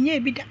fie menye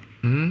ebida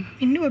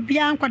enu obi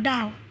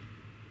ankwada o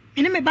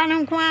ene me ba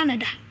nko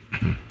anada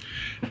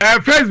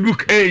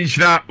Facebook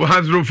Inshira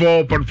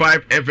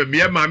 104.5 FM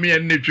ya mami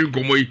en netwi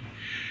komoyi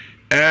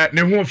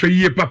ne ho fa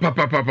yie papa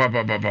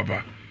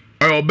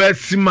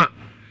obesima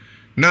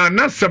na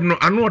nasem no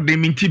ano de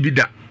minti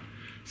bida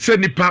se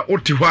nipa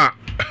oti ho a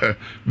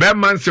be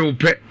man se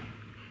upe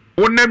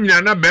wonam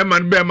nyina na be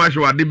man be ma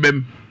hwe wade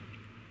bem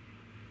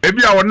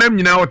ebi a wonam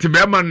nyina wote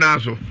be man na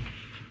so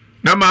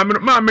na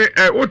mame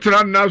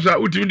otra na so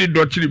utimi di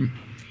dochirim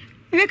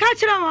me ka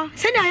kira wo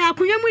se na ya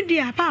akonya mu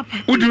dia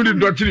papa udi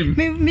do kiri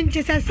me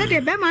nti se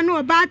de be ma no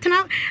oba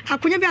tena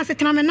akonya bi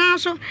asetena me na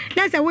so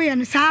na se wo ye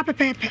no sa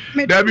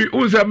pepepe dabi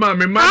unsa ma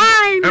me ma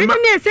ai me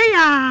ne se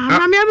ya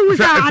ma me mu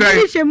sa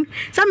adini shem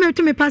sa me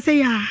to me pa se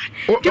ya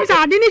tim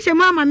sa adini shem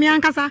ma me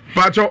ankasa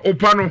pa cho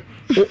opa no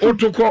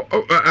otoko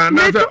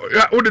anasa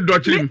udi do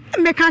kiri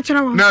me ka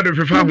kira wo na de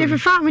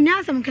fefa me ne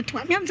asam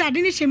ketwa me sa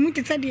adini shem mu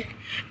ti se de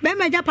be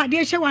ma ja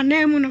pade hye wa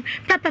na mu no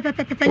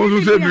pepepepe o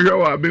so se bi hwe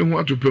wa be hu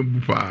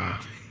atopambu pa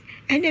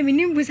ene me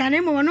nimbu sa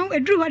na mo no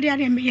eduru ho de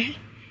ade me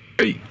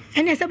ye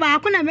ene se ba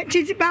akona me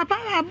titi papa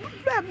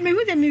me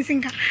hu de me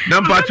sinka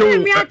na pa cho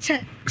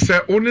se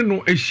oni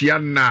no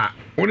ehia na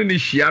oni ni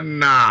hia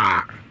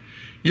na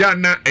ya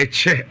na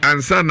eche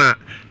ansa na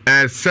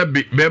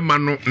sebi be ma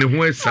no ne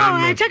ho esa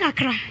no eche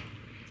kakra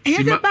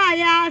enye se ba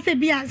ya se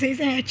bia se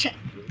eche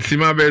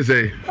sima be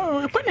se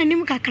akona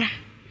nim kakra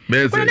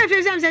be se akona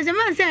fe se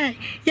man se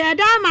ya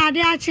da ma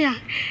de ache a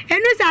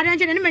enu sa de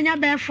nche ne menya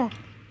be fo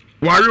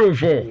wayo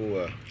fo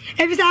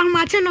efisa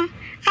ahmache no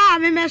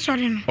me me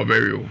sori no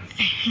oberio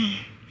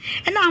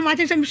ena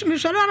ahmache se me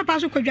sori na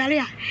paso kodwale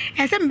a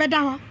ese me beda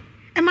ho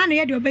e ma na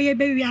ye de obeye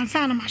be wi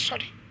ansa na ma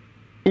sori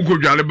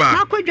ukodwale ba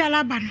na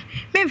kodwale ba no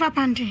me mfa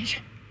pantin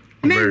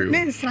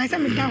me nsra se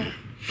me da ho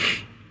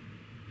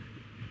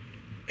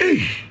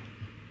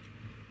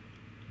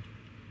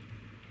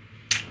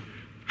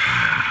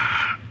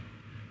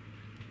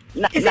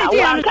na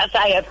wa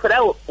kasa ye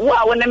frɛ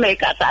wa wona me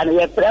kasa na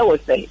ye frɛ wo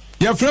sei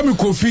ya frɛ me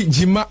Kofi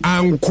Jima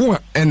anko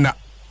ena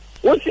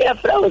wo se ye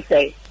frɛ wo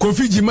sei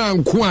Kofi Jima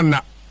anko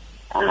ana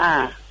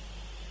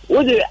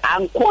wo de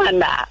anko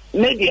ana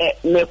me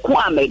de me ko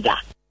ameda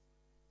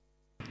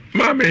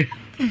mame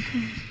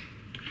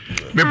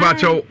me pa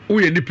cho wo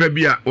ye nipa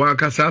bi a wa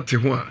kasa te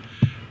ho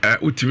a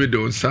utimi de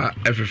onsa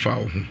efefa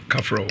wo ho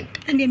kafro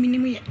ande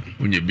minimu ye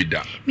unye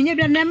bida minye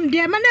bida nam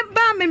de ma ne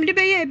ba me de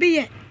be ye bi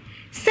ye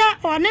se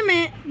one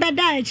me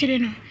beda e kire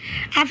no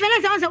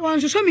afele se won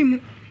so mi mu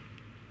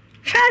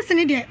first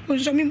ni de won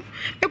so mi mu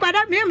me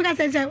kwada me me ka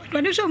se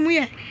won so mu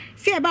ye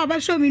se e ba ba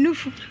so mi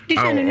nufu di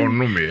se no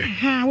onu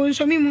me won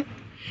so mi mu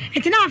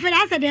etina afele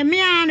ase de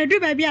me a na du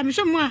ba bi a me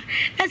so mu a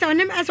ese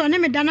one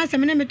me dana se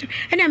me ne me to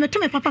ene me to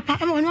me papa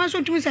e won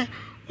so tu se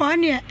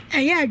on ye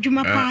eye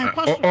adwuma pa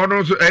ko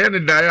ono so eye ne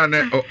dai a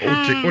na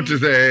oti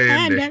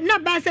se na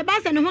ba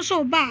se ne ho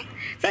so ba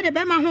se de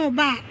be ma ho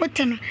ba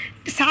oti no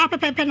sa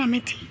pepepe na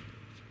meti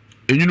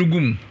enyunu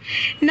gum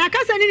na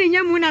kasa ni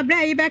nyamu na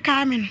bra yi be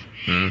ka me no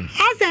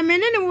ase me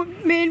ne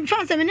me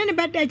fa se me ne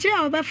be da kire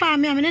a be fa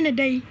me me ne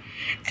dai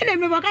ene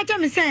me boka cha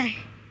me se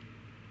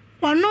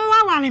wono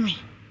wa wale me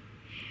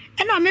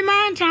ena me ma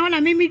ntra ho na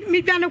me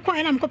dwa ne ko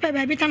ena me ko pe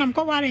ba bi ta na me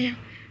ko wale ya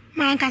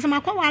ma nka se ma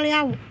ko wale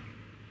ya wo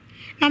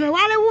na me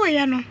wale wo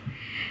ye no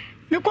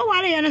me ko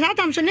wale ye no sa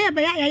tam so ne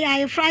be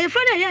ya fry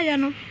na ye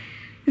no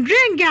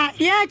drink a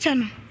ye che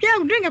no ye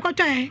drink ko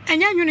to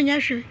enya nyu no nya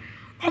hwe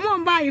omo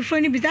mba ye fro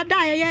ni bi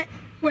da ye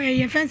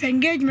we fence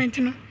engagement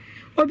no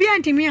obi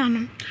antimi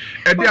anu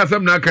e di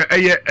asem na ka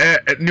eye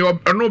ni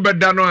no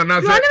beda no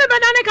ana sa no ne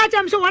beda ne ka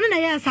chem so won na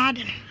ye sa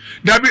de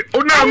dabi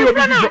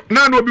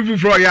na no obi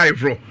fufro ya ye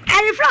fro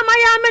ayi fro ma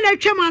ya me na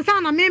twem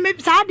ansa na me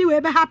sa de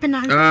we be happen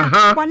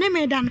won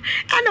me da no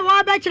ana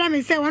wa ba kire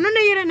me se won no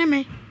yire ne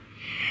me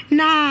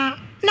na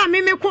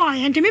me ko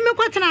ye ntimi me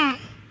ko tena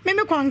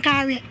me ko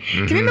nkawe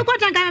ntimi me ko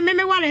tena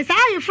me wale sa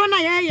ayi fro na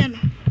ye no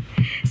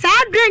sa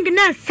drink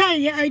na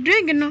say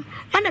drink no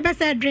on the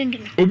best drink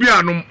no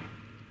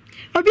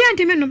obi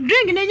antimi no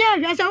drink na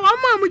ya so o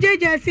ma mu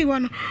jeje si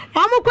wono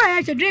o mu kwa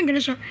ya che drink no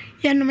so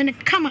ye no me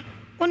kama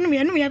onu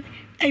ye no ya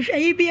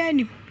ayi bi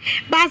ani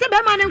ba se be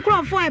ma ne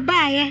nkrofo e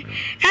ba ye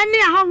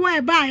eni ahowo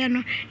e ba ye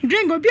no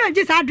drink obi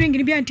oji sa drink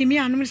ni bi antimi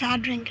anu sa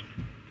drink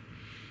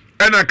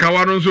ena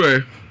kawa no so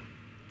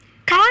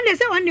kawa ne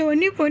se won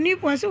oni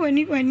so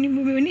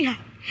oni ha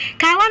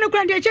kawa no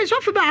kura de che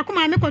sofo ba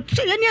akoma me ko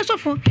ye ne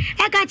sofo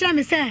e ka kira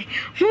me se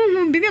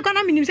bi me ko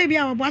na minim se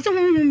bia obo ase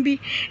bi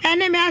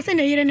ene me ase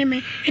na yire ne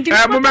me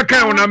mo me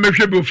kan ona me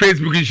hwe bi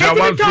Facebook insha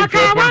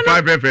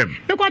 104.5 FM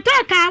me ko to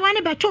kawa ne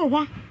beto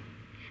ho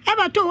e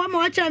beto ho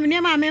ma o kira me ne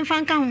ma me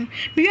mfa nka ho me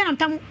wi na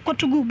tam ko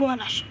to go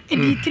bola so e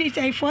di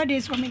 3-4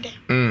 days for me there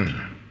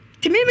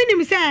ti me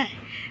minim se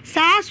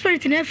sa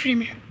spirit na free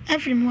me e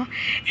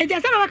je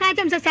se na ka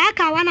kira me se sa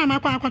kawa na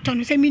makwa akoto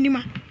no se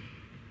minima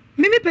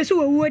mimi pesu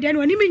wo de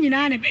no ni mi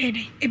nyina na be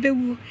de e be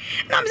wu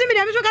na mse mi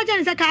de mi so ka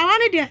che se ka wa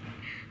ne de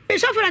mi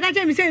so fura ka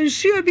che mi se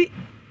nsuo bi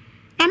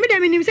na mi de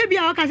mi nim se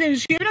bia o ka se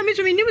nsuo na mi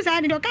so mi nim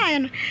sa de do ka ya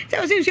no se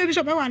o se nsuo bi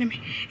so be wa ne mi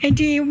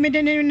enti mi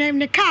de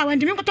ne ka wa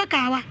enti mi ko to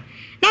ka wa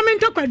na mi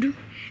nto kwadu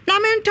na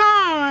mi nto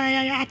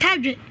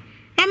atadwe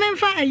na mi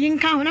mfa ayin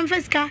ka ho na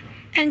mfa sika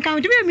enka ho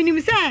mi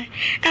nim se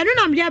enu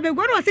na mi de be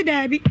goro se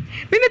da bi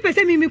mimi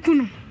pese mi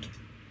kunu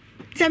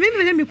se mi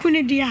pese mi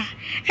kunu dia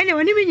ene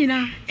woni mi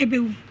nyina e be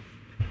wu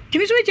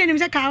timi so je nim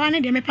se kawa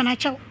ne de me pana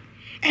chaw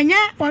enye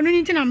wonu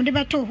ni ntina me de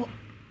beto ho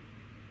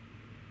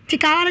ti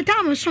kawa ne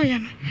ta mo so ye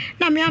no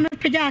na me am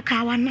peja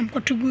kawa nam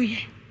kotugu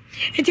ye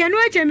enti enu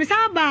ache me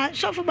sa ba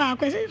sofo ba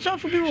ko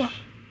sofo bi wo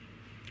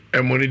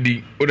money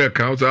di o the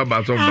council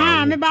about so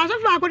ah me ba so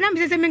fa ko na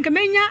me se me nka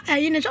menya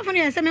yi ne so fo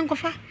ne se me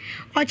nkofa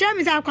o kire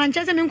me sa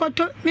kwanche se me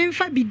nkoto me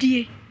mfa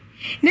bidie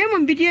na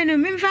mo bidie no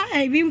me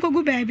mfa bi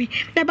nkogu baabi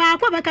na ba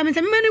ko ba ka me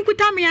se me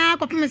nkuta me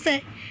akopem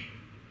se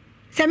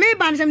me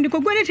ban se me ko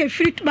go ne te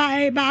frit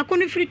ba ko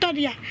ne frito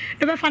dia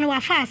do be fa na wa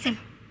fa asem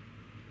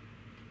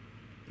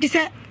di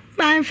se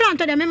ba en front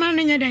de me man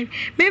no nya dai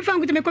me fa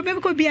nkuta me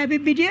ko bia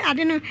bidie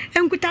ade no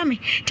enkuta me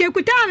te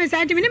kuta me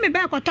sa ntimi ne me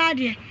ba ko to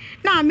ade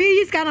na me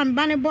yi ska na me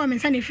ban bo me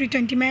sa ne frito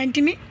ntimi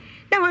ntimi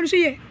na wan so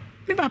ye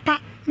me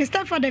papa me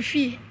start for the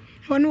fee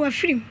wonu wa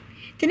film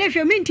te ne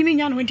fie me ntimi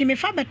nya no ntimi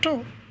fa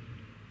beto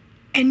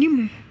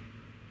animu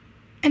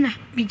ena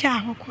me ja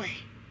hokoi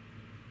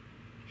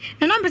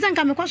na na mpesa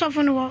nka me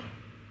kwosofo no wo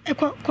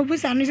ko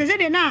busa no se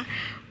de na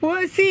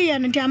wo si ya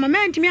nti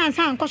amama ntimi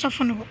ansa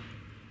kwosofo no wo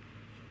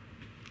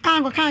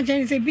ango kan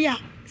je se bia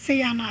se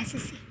ya na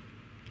asisi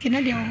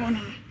kina de wo no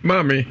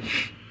mami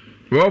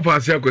wo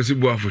fa se akosi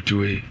bu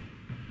afotuwe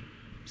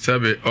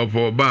sabe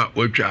opo ba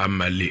otwa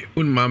amale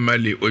unma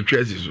amale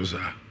otwa siso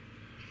sa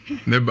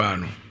ne ba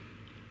no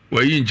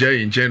wayi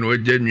nche no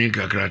je nwi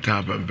kakra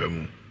ta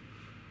pampamu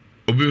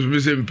obi so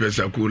se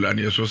mpesa kula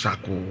ne so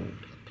sako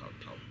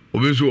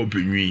obi so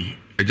openwi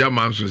eja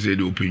man so se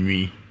de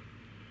openwi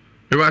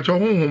e ba cho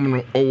honhom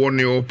no owo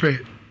ne ope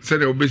se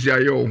de obesi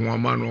aye ohun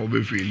ama no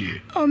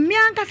obefilie o mi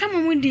anka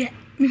samomu de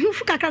mi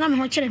hufu kakra na me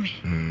ho kire me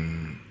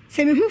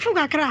se mi hufu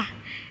kakra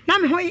na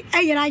me ho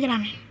ayira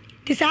me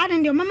ti sa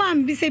ade de mama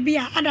am bi se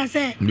bia ada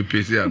se mi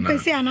pesi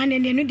ana ne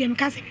no de me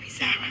ka se bi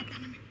sa ba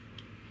na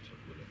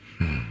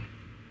me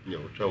ya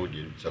o trawo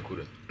de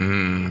sakura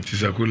ti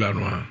sakula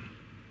no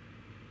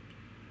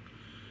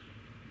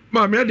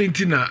ma me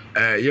adentina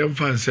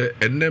yemfa nse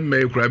enne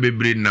me kura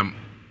bebre nam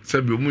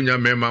sabi omunya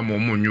mema mo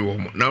munyu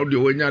wo na wo de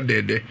wonya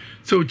dede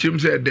se o chim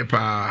se de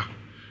pa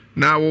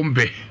na wo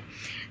mbe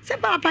se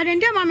papa de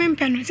ndema me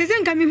mpe no se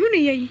nka me hunu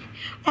yeyi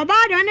oba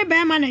de one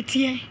be ma na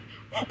tie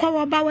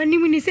okwo oba wani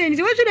mu ni se ni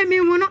se wo so de me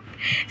hu no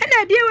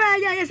na die wa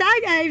ya sa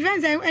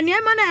events eni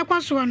ma na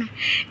ekwaso no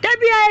da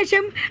bia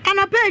ehjem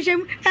anapa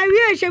ehjem awi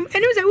ehjem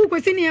eni se wo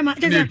kosi ni ma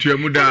je se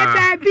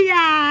da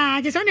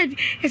bia je so ne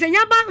se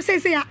nya ba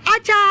se ya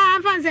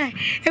acha fanze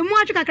emu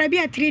atu kakra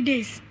bia 3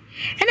 days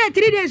ena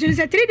 3 days ni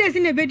se 3 days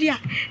ni bedia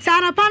sa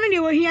anapa no ne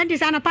wo hia ndi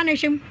sa anapa na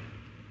ehjem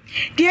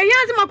die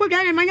yanzu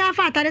makobia ne manya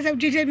fa atare se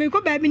dije me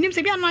ko ba bi nim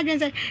se bia no adwen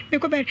se me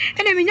ko ba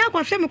ena me nya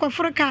kwa fe me ko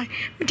furka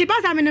ti ba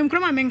sa me nam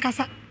kroma me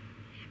nkasa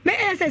me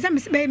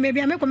say me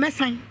bia me ko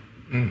mesan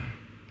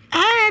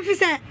fi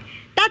say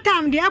that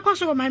time the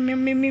akwaso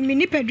me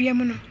ni pedua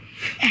mu no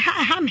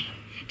ha me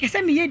de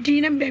say me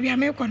yedi na bia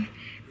me ko no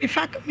me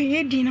fa me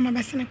yedi na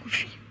mabasena ko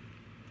fi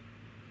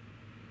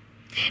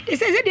de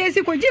say de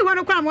si ko ji ho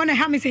no kwa mo na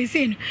ha me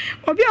say no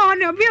obi o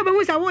no obi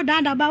obehu sa wo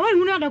danda ba wo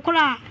hu no de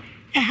kora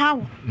ha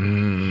wo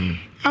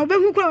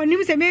obehu kora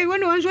onim say me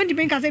woni won so ndi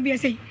ben ka say bia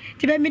say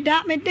ti be me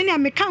da me de ni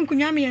me kan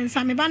kunya me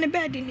yensa me ba ne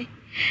bed ni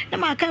na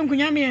ma kan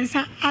kunya me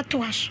yensa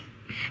ato aso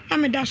na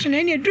me da so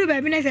na ni eduru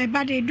ba bi na say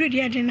ba de eduru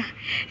de de na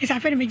isa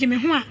fe me jime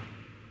ho a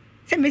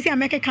se me si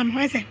ameke kam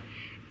ho se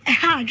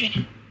ha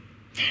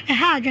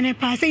adwene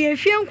pa se ye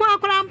fie nko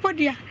akora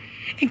mpodia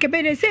nke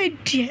be de se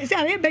die se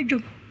awe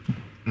badwom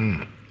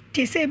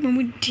ti se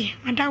mu die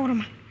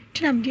madawroma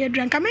tinam die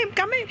eduru kam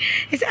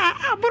se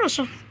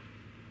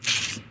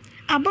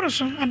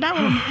aboroso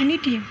adawroma ani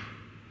die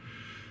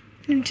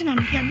tinam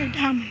bia be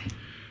dam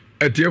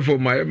etie for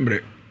my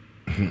emre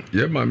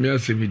ye ma me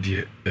asemi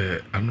die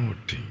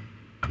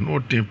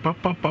anotin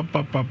papa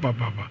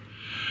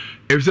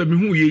if se me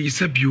hu ye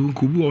yisa biu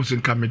ko bu o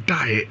sen ka me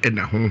dae e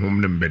na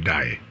honhom ne mbe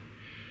dae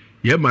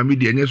ye ma me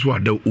die nyeso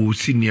ada o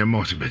si ne ma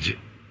o se beje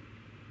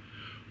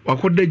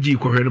wakoda ji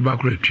ko hwere ba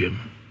kora twem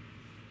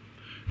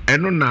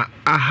eno na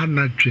aha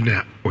na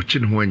twene o chi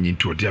ne ho anyi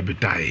nti o de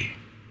abetae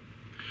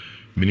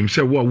minim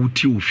se wo a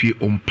wuti ofie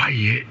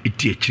ompaye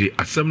eti akire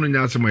asem no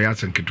nya asem ya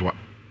asenketwa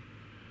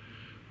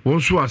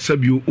wonso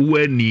asabio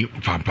uwani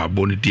pampa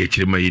boni di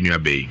akire ma yenu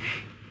abai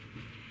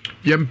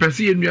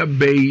yempese yenu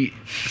abai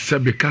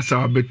sabe kasa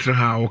obetra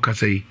ha o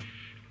kasa yi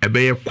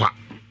ebeye kwa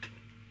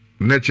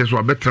na cheso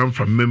obetra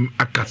from mem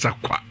akasa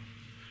kwa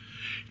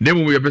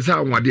nemu yepese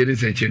anwade ne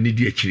senche ni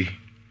di akire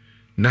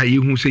na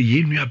yehu se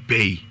yenu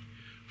abai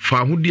fa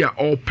hu dia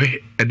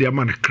ope ede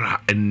ama ne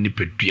kra enni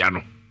pedua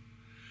no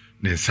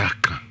ne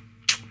saka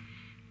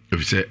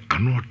yepese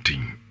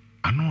anoting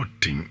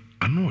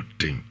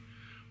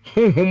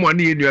honhom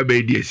ani enu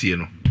abedi asie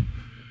no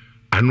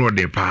ano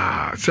de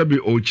pa sabi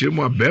o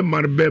chiremu abe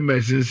mar be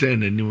mesensen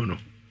nanim no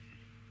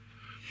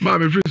ma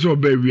me fi so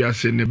be wi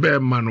ase ne be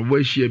ma no wa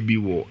hia bi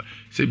wo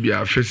se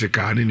bia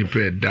physical ne ni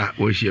pe da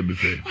wa hia bi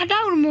pe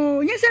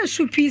adawrmo nyese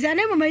supi za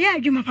ne mo ya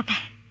adwuma papa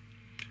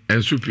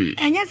en supi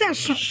nyese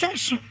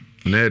so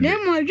ne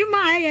mo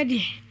adwuma aye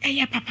de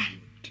eye papa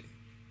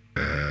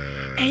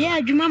eye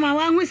adwuma ma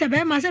wa hu se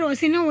be ma se ro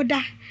si ne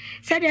woda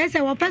said yes,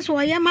 I will pass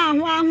away. Yama,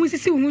 who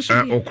is soon,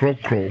 or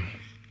crow.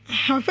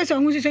 Professor,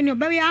 who is on your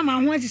baby, I'm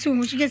on what is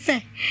soon, she just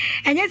say.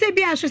 And yes, I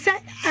be I should say,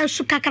 I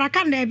should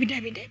cacaracan,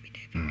 David.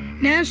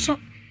 Now, so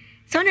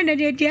So na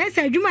de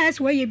say adwuma yes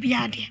we ye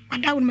bia de.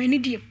 Wada wo mani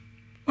die.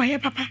 Wo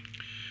papa.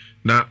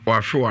 Na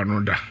wa hwe wa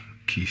no da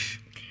kiss.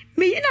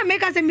 Me na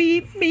make us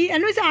me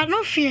eno say I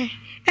no fear.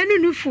 Enu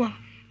nufu.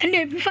 And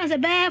then fancy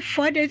bear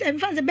 4 days and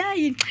fancy bear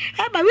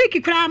about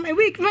week cram a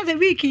week fancy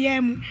week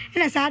and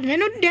I said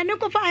no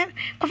go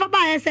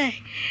by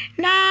say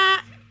na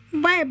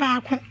buy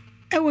back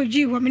I will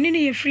G woman in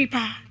a free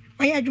pa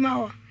why you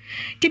ma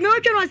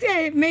Timothy was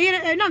say me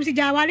no si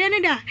jawale ne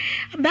da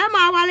ba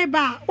ma wale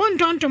ba on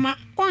tontoma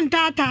on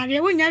tata ye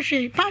wonya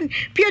hwe pan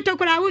pieto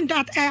kura on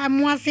tata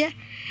amuase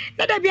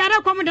na da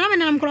biara kom da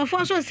na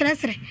mkrofo so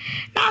sresre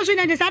na so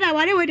na de sada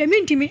wale we de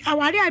mintimi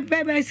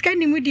awale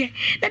scanning mu de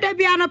na da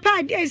biara no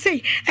pa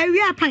say awi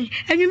apan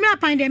anwumi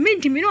apan de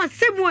mintimi no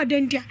semu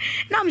odentia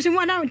na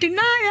msimu na nti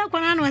na ye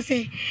kwana no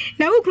say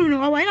na ukuru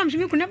no wa na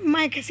msimu kuna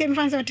mike say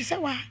mfansa wote say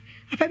wa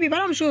apa bi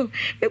bara mso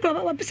bi kura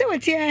ba pese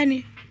wote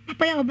ani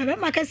papa ya baba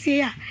makasi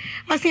ya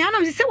wasi ana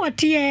mse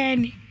wote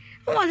ani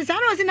o wasi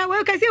sana wasi na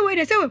we kasi we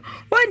de say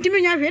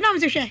wontimi nya hwe na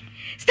mse hwe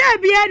stay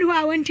bia ni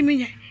wa wontimi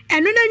nya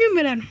enu na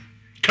nwumere no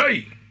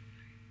Kai.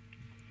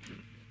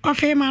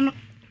 Ofe mano.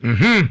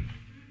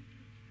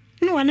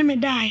 No one me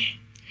die.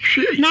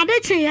 Na de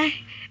che ya.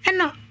 E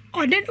no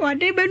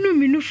ode benu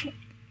minufu.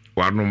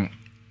 Wanum.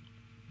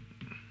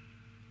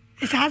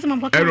 Esa asma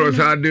mpaka. Ero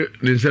sa de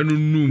ne sanu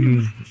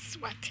numu.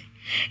 Swat.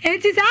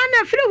 Enti sa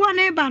na firi ho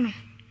na eba no.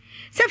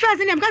 Se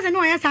first name ka se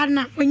no ya sa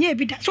na onye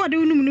bi da. So ode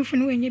numu nufu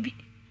no onye bi.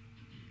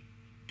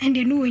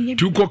 Ende no onye bi.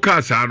 Tu ko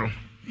ka sa no.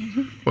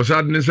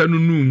 Osad ne sanu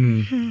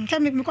numu.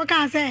 Tell me ko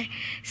ka say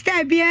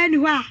stay bia ni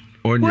wa.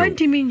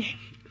 Wonti minye.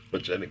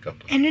 Ochane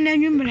kapa. Eno na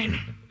nwumre no.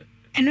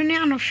 Eno ne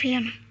anofie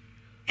no.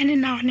 Ene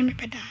na one me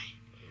pedai.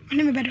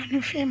 One me bedo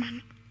no fie ma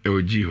no. E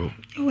oji ho.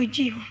 E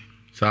oji ho.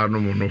 Sa no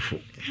mo no fo.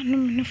 Anu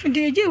no fo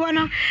de ji ho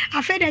no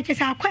afede che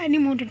sa kwa ni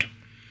mu dodo.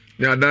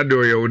 Ni adade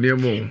o ye oni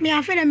mo. Me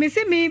afede me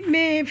se me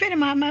fede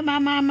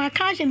ma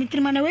ka she me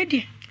trima na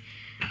wedi.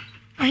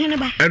 Ahene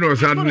ba. Eno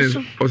osad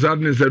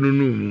ne sanu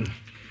numu.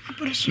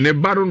 Ne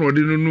baro no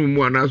de no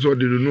mu ana so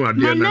de no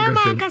ade na kasa.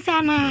 Ma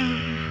kasa na.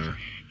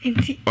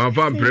 Enti.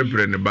 Afa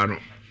prepare ne baro.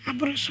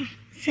 Abroso.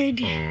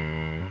 Sedi.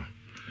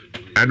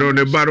 Ano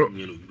ne baro.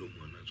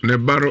 Me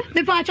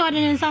pa cho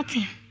de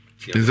nsati.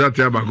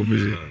 Nsati abako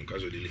pese.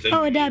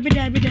 Oh dabi.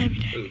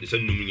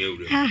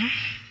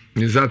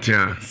 Nsati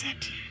a.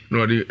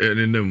 No de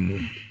ne namu.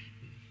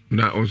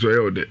 Na onso ye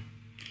ode.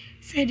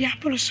 Sedi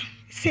abroso.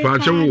 Pa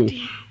cho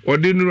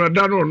odi nu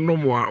ada no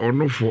mo a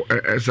onofo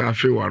esa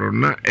afi waro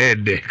na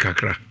ede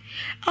kakra.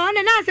 Oh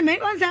na se me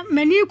onza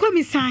mani ko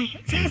mi san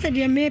se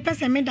de me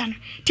pese me da no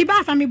ti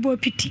ba sa me bo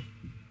piti.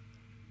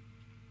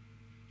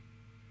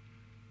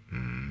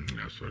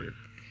 Sorry.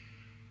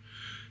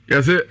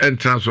 Ya se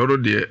entransoro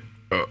de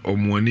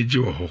omuani ji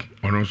wo ho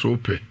ono so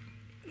pe.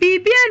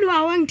 Bibia no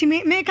a wanti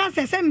me ka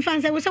se me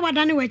fan se wo se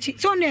wadane wachi.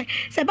 So ne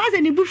se ba se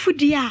ni bufu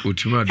di a.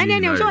 Ene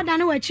ne so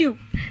wadane wachi o.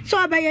 So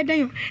abaye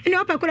den o. Ene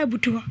opakura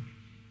butu ho.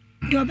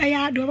 Do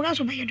obaya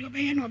so baye do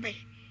obaya no obaya.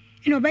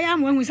 Ene obaya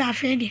mo hu sa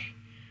afa de.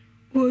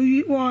 Wo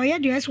ye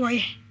de so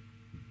ye.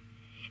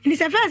 Ni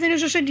se fa se ne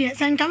so de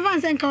san kan fan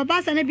se kan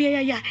oba sa na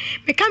bia ya.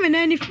 Me ka me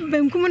na ni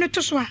bankum no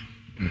to so a.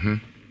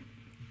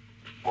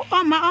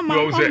 Oma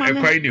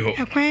ekwai ni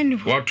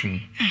ho.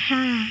 Watum.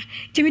 Aha.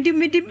 Ti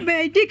me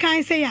di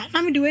kan se ya.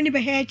 Na me de we ni be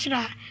he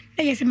kira.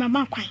 Na yesi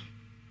mama kwan.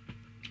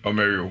 O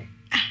merio.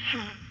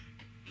 Aha.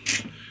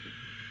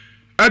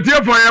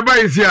 Atia for ya ba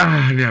isi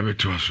a ni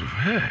abeto so.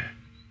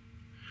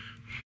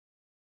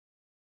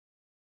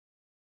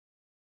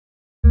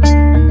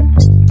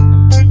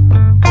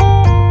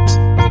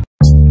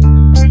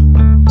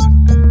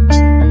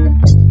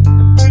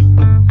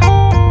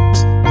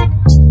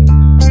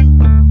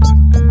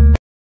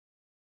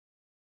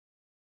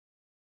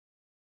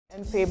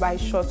 And pay by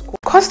short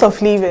code. Cost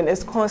of living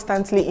is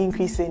constantly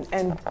increasing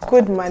and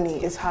good money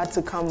is hard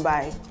to come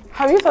by.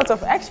 Have you thought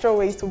of extra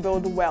ways to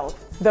build wealth?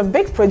 The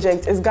Big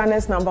Project is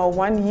Ghana's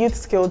 #1 youth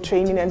skill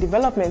training and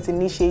development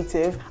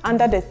initiative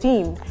under the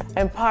theme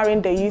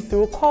Empowering the Youth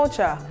Through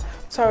Culture,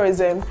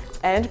 Tourism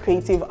and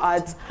Creative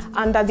Arts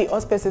under the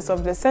auspices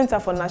of the Center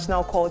for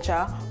National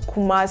Culture,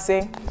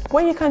 Kumasi,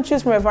 where you can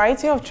choose from a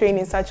variety of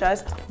trainings such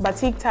as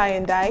batik tie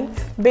and dye,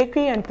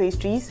 bakery and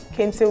pastries,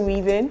 kente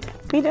weaving,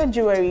 beaded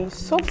jewelry,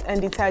 soaps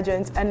and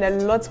detergents, and a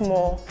lot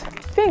more.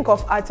 Think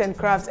of art and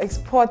crafts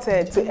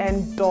exported to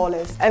earn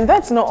dollars. And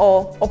that's not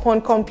all.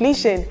 Upon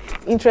completion,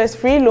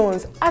 interest-free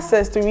loans,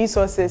 access to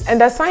resources,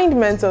 and assigned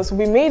mentors will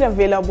be made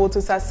available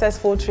to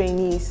successful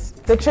trainees.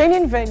 The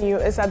training venue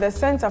is at the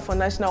Center for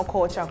National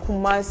Culture,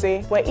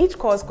 Kumasi, where each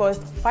course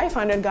costs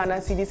 500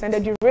 Ghana cedis and the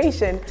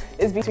duration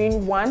is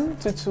between 1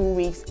 to 2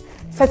 weeks.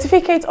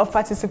 Certificate of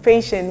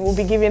participation will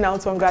be given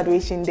out on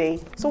graduation day.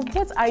 So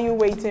what are you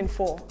waiting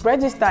for?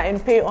 Register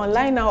and pay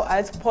online now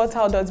at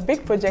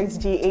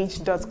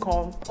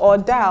portal.bigprojectgh.com or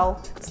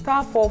dial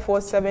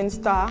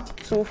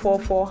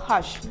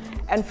 *447*244#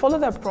 and follow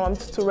the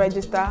prompt to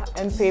register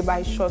and pay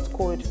by short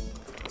code.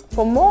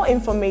 For more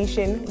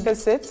information,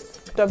 visit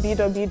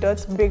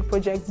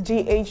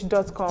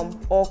www.bigprojectgh.com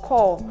or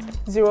call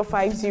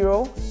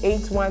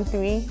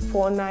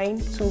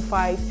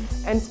 050-813-4925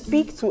 and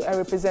speak to a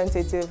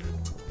representative.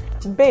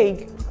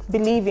 Big,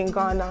 believe in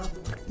Ghana.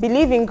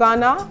 Believe in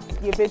Ghana,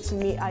 you bet to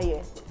me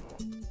aye.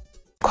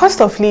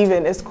 Cost of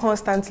living is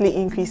constantly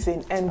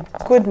increasing and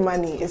good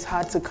money is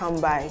hard to come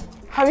by.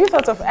 Have you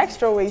thought of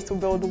extra ways to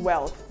build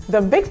wealth?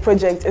 The Big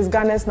Project is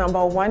Ghana's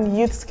 #1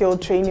 youth skill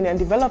training and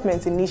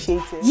development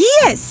initiative.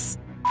 Yes!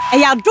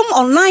 A Adom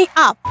online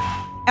app.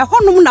 A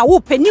honum na wo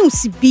pe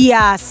news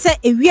bia se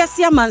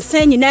ewiase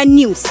amansan nyina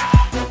news.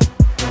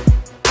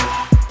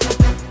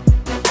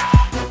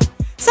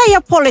 Say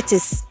your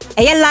politics,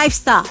 your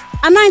lifestyle,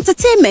 and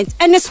entertainment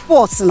and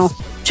sports no.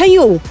 Twen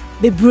yo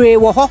bebre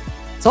wo ho.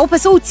 So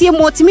pese utie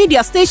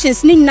multimedia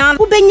stations ni na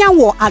wo benya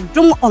wo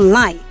Adom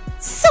online.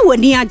 Se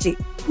wani age.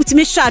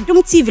 Utimi sha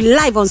Adom TV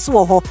live on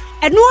so ho.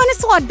 And no one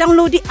is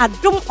download the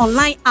Adom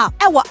online app.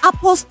 Ewa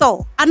Apple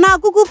Store, and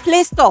Google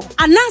Play Store,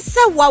 and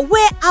say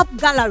Huawei app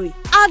gallery.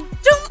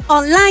 Adom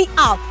online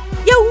app.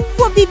 You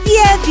will be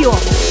behavior.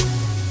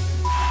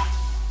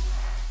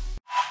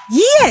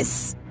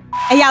 Yes,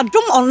 a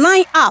Adom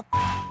online app.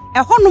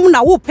 A honum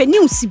na wo pe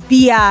news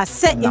bia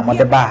se na mo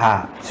de ba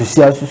ha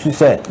susia susu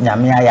se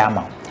nyame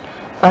ayama.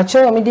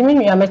 Acho me di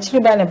minu ya machiri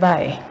ba ne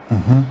bae.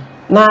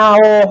 Na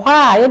o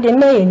ha ye de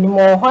na eni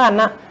mo ho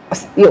na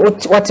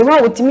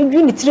whatever wotimi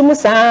dwi ni tiri mu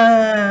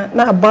saa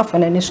na abafa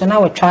na ni so na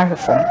wotwa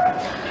hwefo.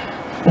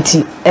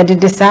 Nti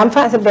edede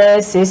samfa se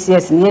be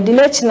CCS ni edi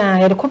lechi na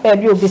ye de ko ba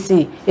bi obi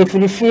se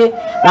efirifie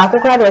na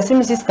akokora de wase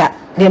mi sister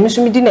de mi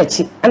so mi di na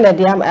chi ana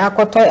de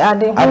akoto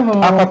ade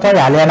honhom akoto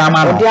yale na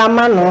ma no de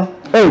ama no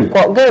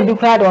ko ga bi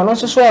kra de ono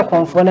so so e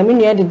konfo na mi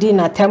nu de di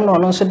na tem na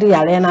ono so de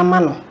yale na ma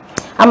no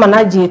ama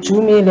na je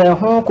etu mi le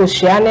ho ko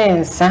hia na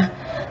ensa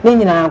ni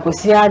nyina ko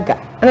si aga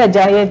ana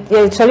ja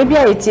ye sori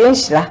bia etie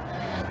nhira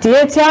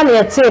tie tia na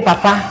ye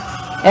papa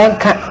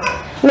enka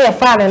na ye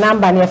fa na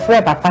number na ye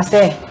frɛ papa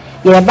se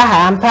ye ba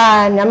ha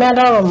ampa nyame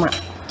adoroma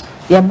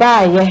ye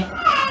ba ye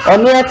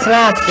onu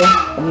etrase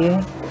ye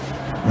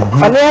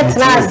onu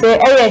etrase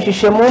eye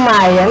hwehwemu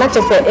ma ye na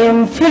che se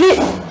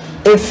emfiri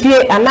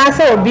efie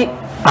anase obi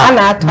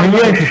ana ato me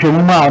ye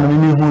hwehwemu ma no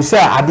mi hu se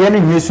ade na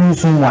nye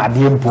sunsun mu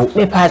ade mpo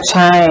me pa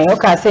chan o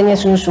ka se nye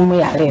sunsun mu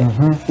yare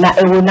na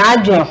ewo na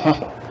adwen ho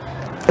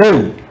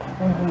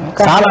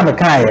sala me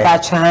kan ye pa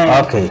chan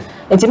okay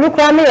enti mi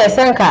kwa me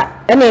yesenka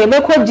na ye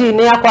bekoji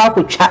ne akwa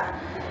akotwa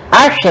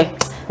ahwe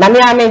na me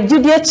ame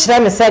gidie kire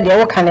me se de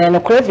wo kan ne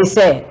kura fi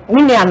se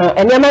minia no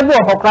enema bi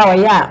wo kora wo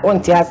ya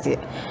wonti ase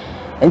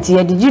enti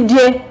ye de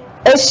gidie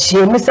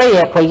ehie mu se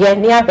ye koye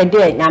ne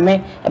ahwede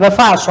nyame e be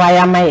fa aso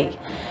aya mai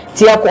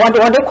ti ya ko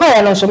ode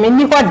koye no so me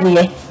ni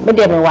hodie me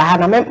de me wa ha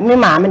na me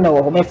maame na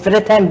wo me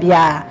fere tan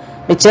bia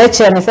me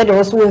cheche ne se de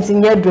wo so wonsi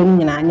nya adron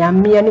nyina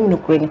nyame anim no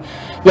kura ni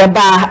ye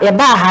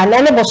ba ha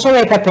na ne bo so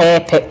we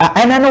pepepe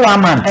ana no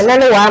 1 month ana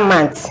no 1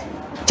 month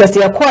just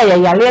ye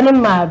koye yale ne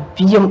ma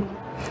biem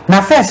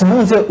na first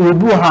mo nse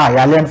obu ha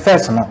yale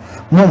first no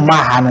mo ma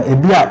ha no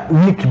ebi a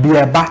week bi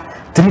eba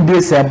 3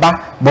 days eba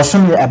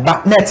bosom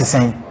eba net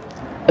sen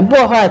ebu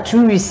ha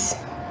 2 weeks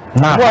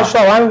na bo so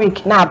 1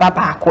 week na aba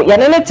ba ko ya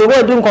ne te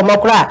wo du nkomo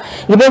kura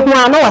ye be hu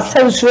ana wa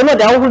sensuo no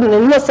da wo hu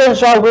no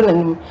sensuo wo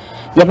no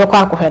ye be kwa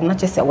akọ na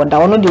chese woda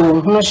wono de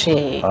wo hu no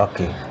hwe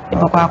okay ye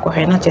be kwa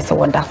akọ na chese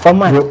woda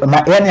formal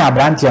na ye ne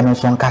abrantie no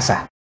so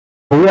nkasa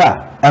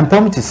oya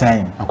empom ti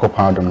sen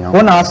akopa adom nya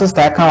wona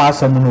sister kan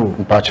asem no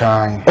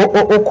mpachan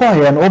o ko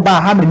ye no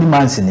ba ha many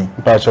months ni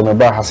mpacho me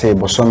ba ha se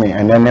bosome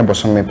enene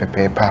bosome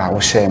pepepe a wo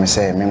hye me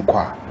se me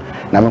nkwa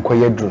na me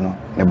koye duru no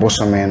ne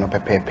bosome no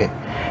pepepe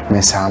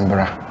me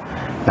sambra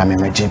na me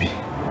majibi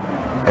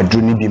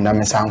aduru ni bim na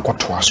me san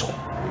koto aso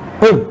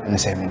ne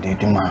se me de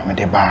dima me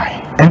de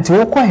bai enti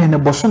wo ko ye ne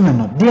bosome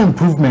no the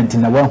improvement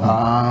na wa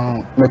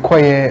hu me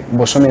koye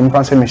bosome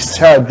mpanse me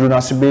sha aduru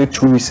na se be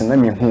 2 weeks na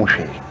me hu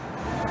hwe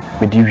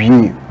me di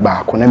wie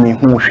ba ko na me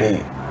hu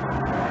hwe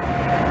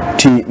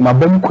ti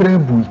mabam kura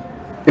bui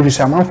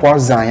efisa amanfo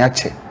azan ya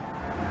che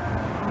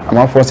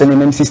amanfo se ne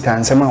nem sister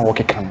ansema wo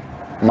kekam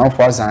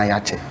amanfo azan ya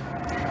che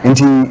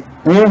nti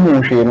me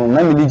hu hwe no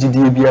na me di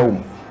gidie bia wo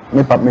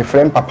me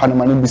friend papa no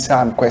ma no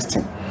bisa am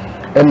question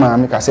e ma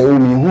me ka se o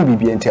me hu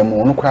bibia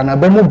ntemo no kura na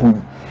ba mo bui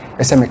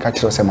e se me ka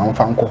kire se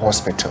mamfa nko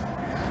hospital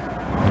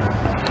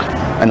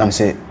anam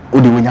se o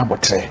de wonya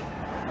botre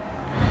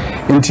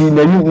nti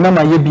na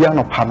ma ye bia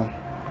no pa no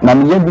na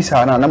me ye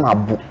bisa na ma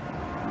bu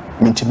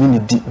mentimi ni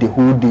di the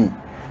whole day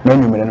na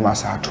nyumere na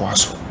masa ato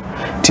aso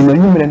ti na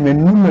nyumere na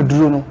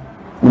numaduro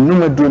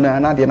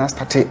na de na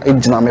start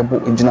ejina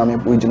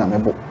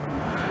mebo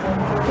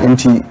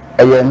nti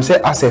ayem se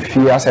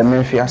asefie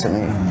asemefie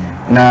aseme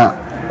na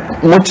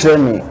motre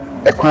me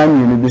ekwan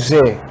mi bi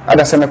se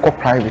ada se me ko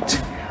private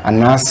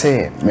ana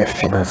se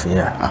mefi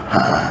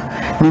aha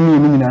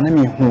ni na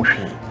me hu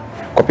hwe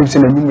kopim se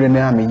na nyumere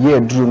na me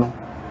ye duro no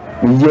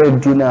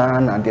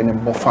na de ne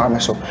bofa me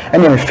so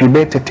ene me fi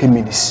be 30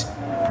 minutes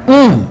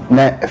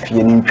na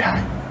afie ni ntwa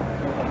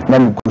na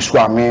mgusu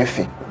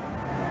amefi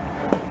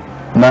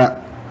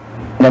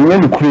na me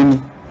nukuri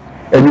ni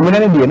edumene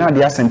ne de na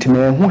de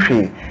asentime hu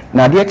hwe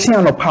na de akye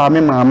no pa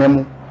me maame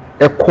mu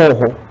ɛkɔ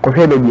hɔ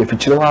kɔhwɛ da bi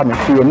afikyire hɔ a me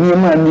fie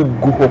nneɛma ni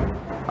gu hɔ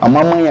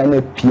amama ya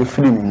na pie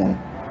firi me mu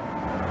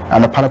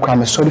ana para kwa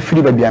me sɔre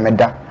firi ba bia me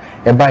da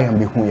ɛba ya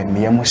mbehu ya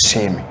me yam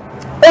hyɛ me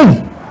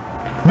ei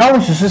na wo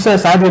susu sɛ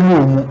saa de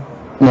no mu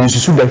na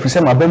susu da fi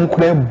sɛ mabam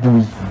kura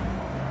bui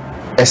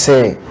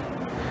ɛsɛ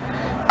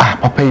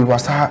papa yi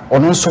wasa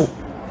ɔno nso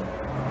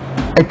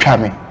atwa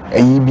me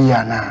ayi bi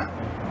ana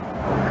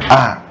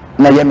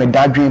na yɛ me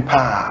dadwen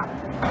pa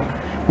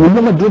me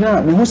no me do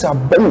na me hu sɛ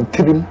abam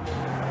tirim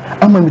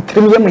ama me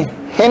tirim yɛ me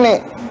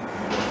hene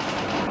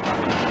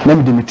na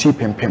me de me ti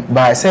pempem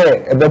ba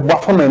sɛ ɛbɛbɔ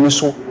afa ma ni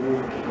so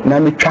na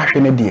me twa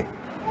hwe ne de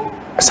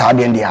saa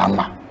de ndi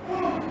ama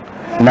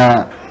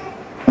na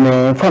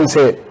me fam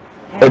sɛ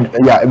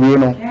ya ebi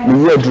no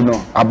me yɛ adu no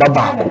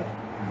ababaako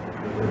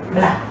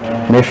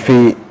me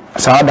fe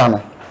saa da no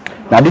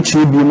na de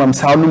chi bi mam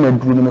saa no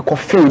maduru no me kɔ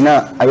fe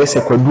na ayɛ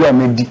sɛ kwadu a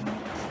medi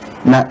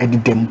na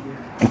edidam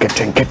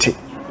nketenkete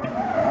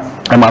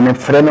ama me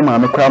frɛ no ma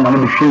me kra ma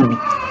no hwe bi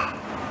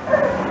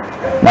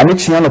na de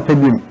chi no pa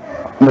bi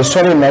me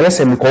sɔre na ayɛ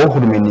sɛ me kɔ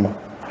huru m'anim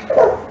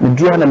me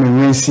duru na me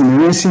wensi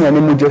na ne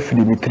mogya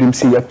firi me tirim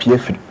sɛ ya pie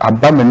firi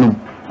aba m'anim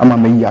ama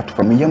me yi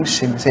atofa me yam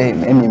hyɛ me sɛ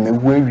me me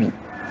wu awi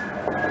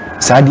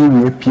saa de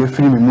wi pie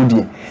firi me mu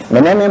de me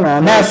na me ma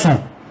na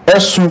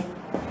esu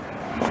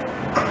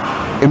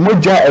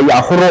emoja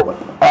ahoro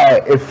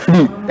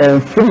efiri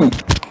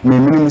me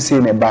minim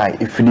sɛ ne bai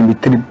efiri me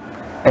tirim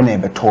ɛna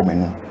ɛbɛtɔ me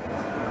no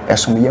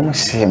ɛso me yam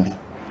hyɛ me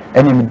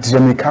ɛna me dire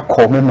me ka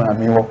kɔ me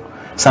maame wɔ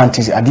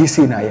santis ade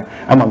sei na ya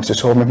ama me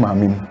so me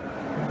maame mu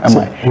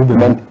ama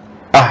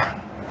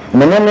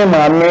me na me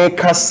maame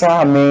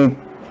kasa me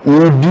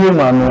bio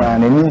maame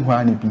ana ni hu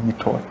ana bi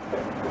tɔ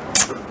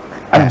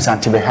ana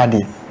santi be hade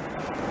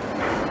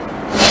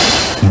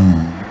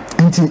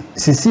nti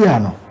sisi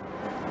ano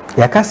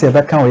yakase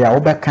beka o ya wo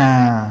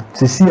beka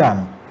sisi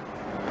ano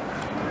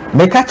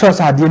meka chos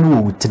ade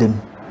no wo tirim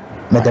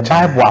me the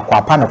bible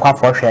akwapa no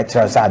kwafo hwe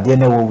chos ade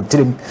no wo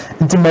tirim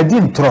nti madi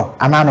ntro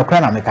ana no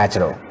kra na meka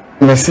chero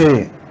me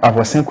say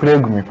abosen kura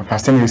gumi papa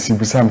se me si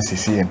busa me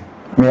sisi en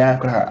me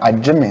akra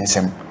agye me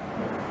nsem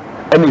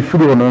ani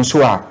firi no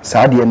nso a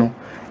saa ade no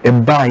e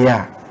ba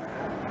ya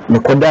me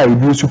koda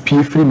ebi nso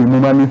pie firi me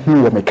muma me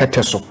hu wo me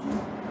kete so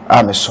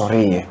a me sore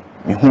ye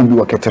me hu bi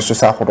wo kete so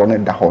sa horo no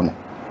da ho no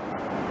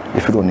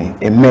efiro ne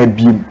ema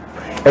biem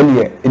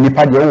ene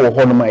nipa de wo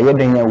ho no ma ye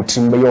dan ya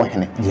utim be ye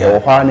ohene ye wo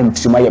ho na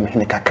mtim aye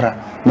mehene kakra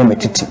na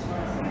matiti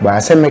ba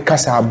se me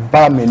kasa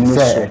ba me ni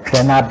so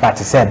twa na bat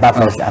se ba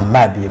fresh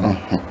amba biem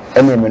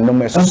ene me no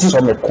me so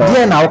me ko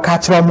de na wo ka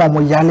kire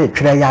mo yale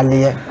twere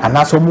yale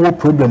ana so mo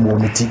problem wo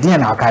miti de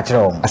na wo ka kire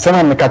wo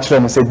asana me ka kire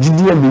mo se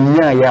gidie me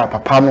nya ya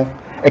papa no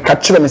e ka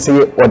kire me se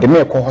o de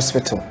me ko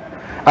hospital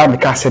a me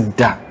ka se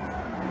da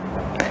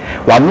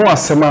wa no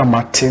asema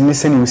mate ni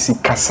se ni usi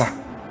kasa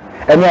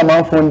eni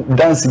amanfo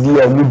dance di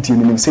a wudi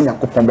ni se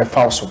yakopon be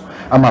falso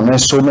ama me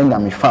so na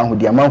nyame fa ho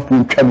di amanfo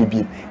ntwa me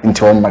bi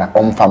nti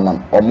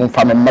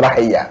omfa me mra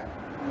haya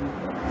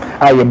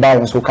aye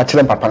ba so ka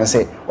kire papa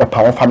se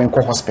opa won fa me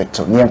ko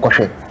hospital ni enko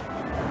hwe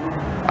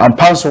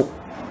ampanso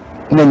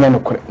na nya no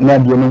kore na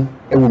die no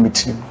ewo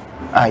mitiri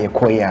aye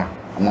ko ya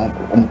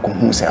amanfo ko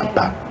hu se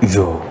ampa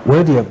yo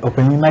we di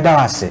opani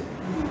madawase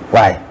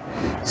why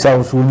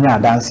so nya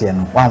dance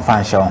no wan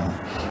fan show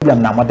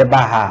problem na mo de ba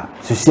ha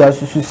susia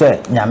susu se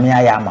nyame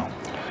aya ma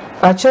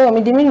acho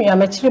me di minu ya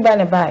machiri ba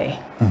ne bae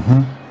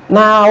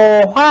na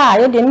o ha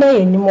ye de na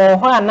ye ni mo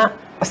ha na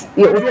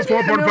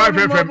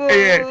 4.5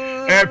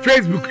 FM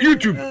Facebook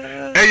YouTube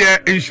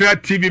Inshira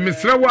TV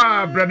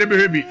misrawa brother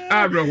behebi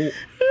abraho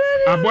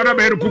aboda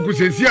beheru kuku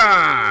sesia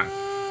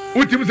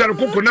utim sare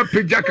kuku na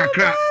peja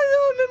kakra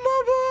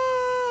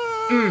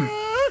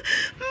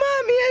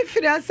mami ai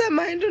frasa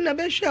maindu na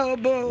besha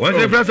obo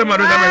wase frasa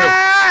maro na beheru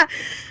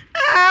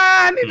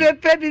mi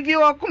bepe bibi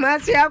wa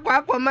kumasi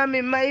akwa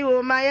mami mai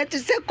o ma yeti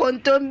se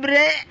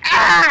kontombre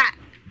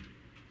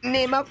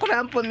ni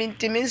makura mpo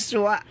mintimi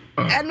suwa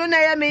enu na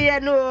ya mi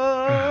yenu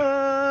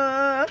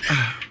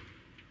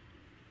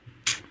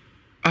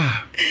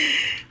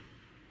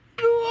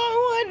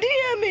wadi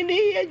ya mi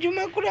ni ya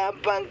juma kura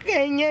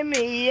mpanka nye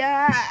mi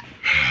ya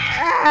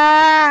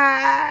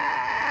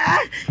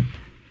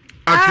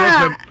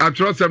I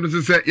trust them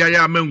to say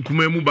ya men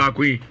kume mu ba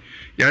ko yi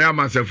ya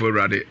myself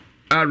already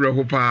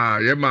arreho pa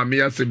ye ma me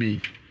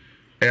asemi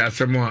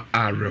asemo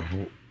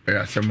arreho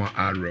asemo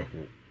arreho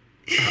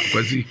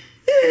kwasi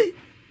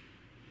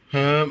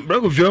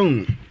brago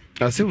vion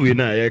asewe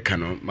na ye ka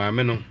no ma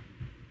me no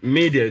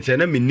media che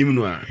na menim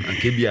no a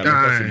anka bia me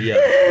kase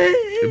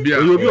bia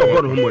obi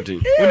obo no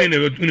homoten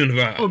uni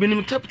ba obi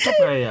nim tap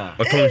ya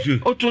otonsu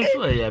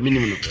ya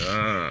menim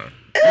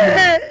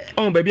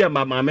no baby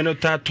ma me no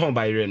ta ton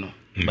ba ire no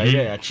ba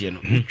ire ya chie no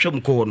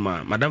twem ko won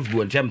ma madam fu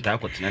won tiam ta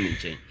akotena ne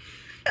nchen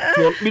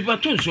so me ba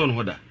ton so no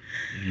hoda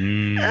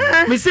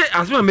me say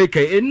asma make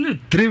in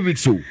 3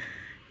 weeks so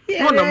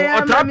won na mo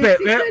otape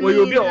we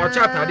obi o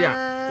cha atade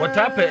a what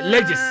happened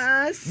legis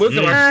both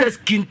of us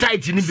skin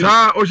tight in the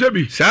sa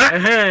Oshebi sa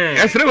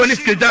esre woni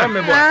skin tight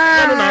me bo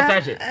no na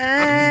attach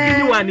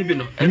skin one ni bi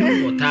no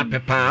and what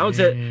happened pa on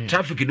say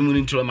traffic ni mu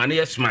ntro man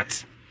ye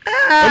smart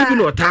on bi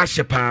no attach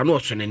pa no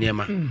so ne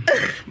nema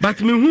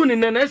but me hu ni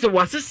na say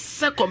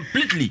was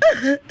completely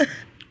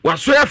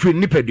was so afri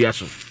ni pedua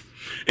so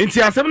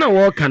nti asem na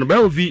wo kan ba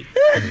ovi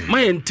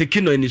my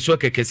enteki no ni so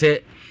keke say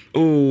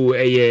oh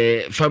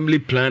family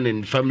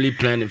planning family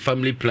planning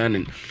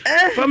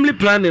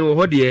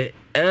wo de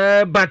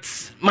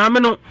but mama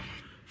no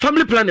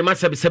family planning ma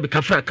sabi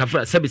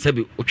kafra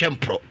sabi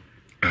otwempro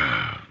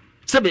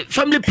sabi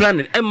family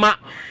planning ma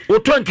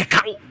oto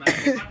nkeka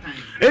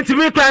enti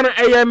me plan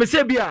me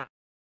say bia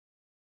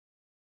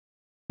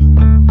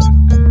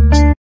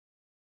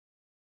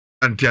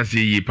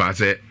antiasi yi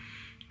pase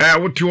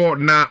woto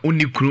na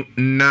unikru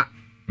na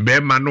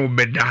bema no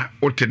beda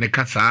otene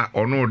kasa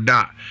ono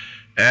da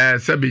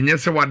sabi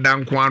nyese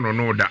wadanko ano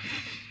no da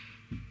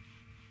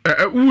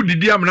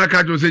didi amna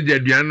ka jo se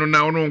jaduan no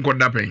na ono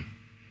nkoda pen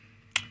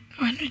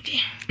wanu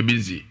di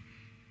busy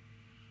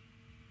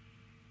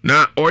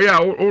na oya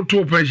o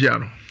to pensia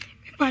no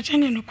pa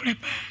chane no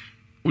krepa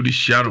udi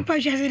sharo pa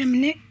chase de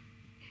mne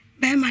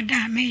be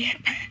madame ye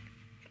pa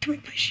to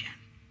pensia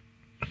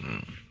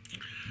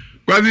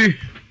Kwazi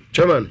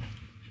chairman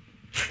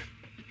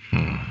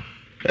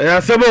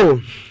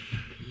asemo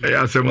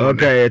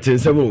okay it's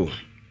asemo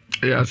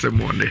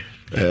asemo ne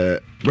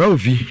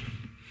Ravi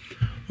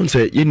on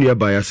say yenu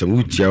ba ya sem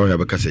wutia ho ya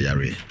beka se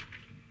yare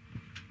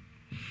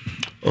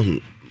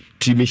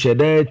ti mi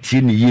sheda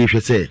ti ni ye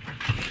hwe se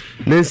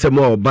ne nsem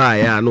o ba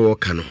ya na wo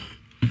ka no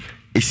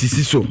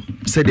esisi so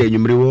se de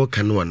enwumre wo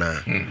ka no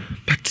na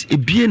but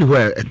ebie ni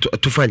ho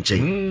to fa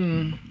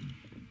nchen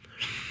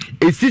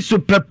esisi so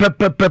pe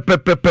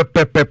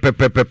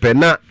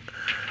na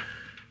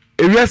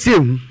ewiase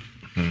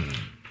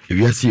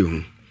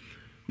ehu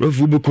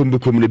Rofu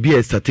bukom ne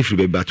bia statifri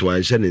be bat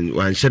wan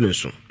hye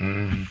so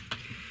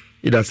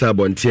ida sa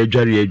bonti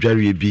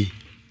adware bi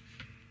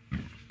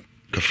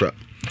kafra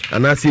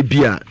anase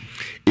bia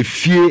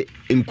efie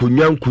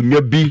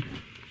nkonwa bi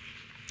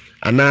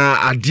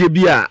ana ade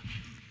bia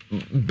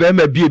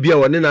bema bia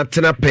woni na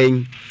tena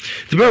pen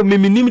ti ba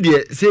miminim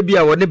de se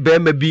bia woni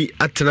bema bi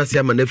atena se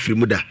ama na firi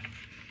mu da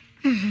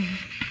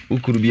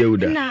ukuru bia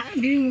uda na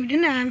bi mu de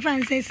na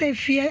amfan se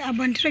fie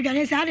abontre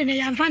dwane se ade ne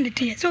ya amfan de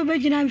tie so be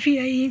gina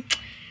fie yi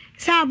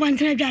sa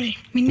abontre dwane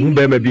minim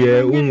bema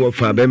bia unwo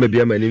fa bema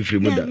bia ma ne firi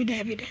mu da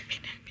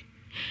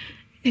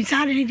ni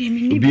sa ade ne de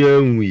minim bia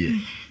nwuye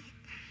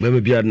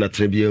bema bia na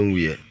tena bia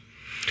nwuye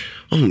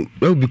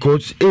well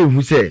because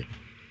hu se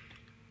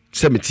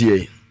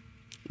semetie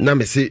na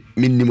me se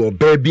minim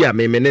oba bia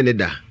me ne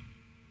da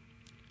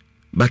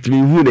but me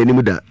hu na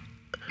nim da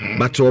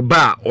but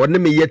oba one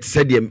me yet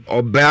said dem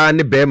oba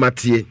ne be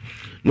matie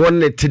no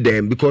one te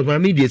dem because my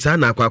media sa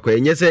na akwa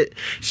enye se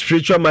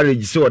spiritual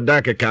marriage se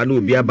oda keka na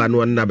obi aba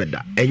no na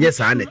beda enye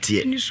sa na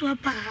tie ni so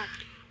pa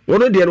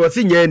wono de no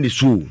se nya ni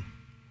so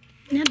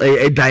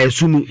da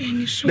yesumu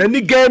na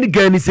ni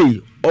gani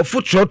sei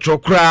ofu trotro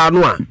kra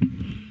no a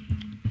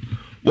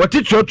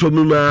woti trotro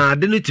mu ma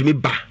de no timi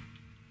ba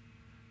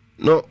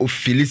no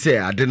ofili se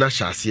ade na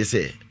hyase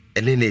se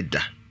ene ne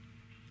da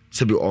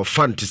se bi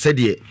ofan te se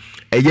de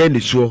eye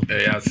ni so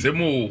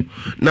asemo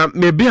na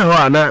me bia ho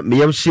ana me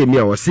yam hye mi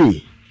a wo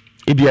se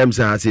ibiam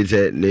sa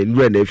se ne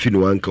nura na afi no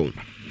wankan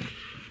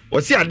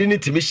wo se ade ne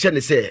timi hye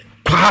ne se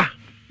kwa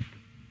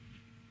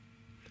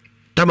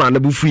tama na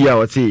bu fu ya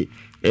wo se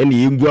ene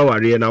yengu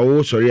aware na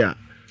wo sori a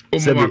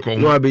se bi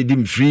no abedi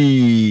m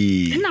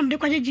free nam de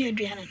kwaje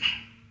aduane no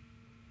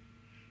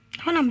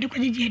honam de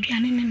kwaje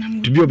aduane ne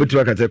nam to bi obetu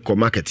aka te ko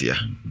market ya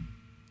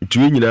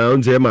tuwe nyina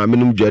onze ma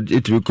menum dwa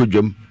etuwe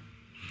kodwam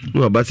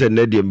no abase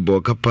na de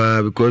mbo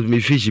kapa because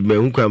me fish me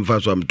hu kwa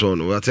mfa so am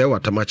ton wa say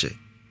watamache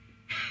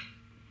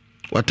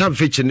watam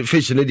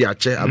fish ne de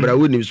ache abra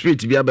woni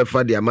spirit bi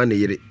abefa de ama ne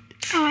yire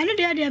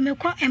no de me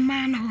ko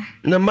ema no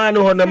na ma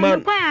no ho na ma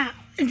kwa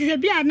nti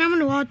bi anam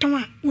no woton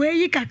a we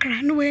yi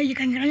kakra no we yi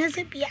kanra nya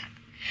se bia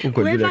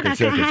we fa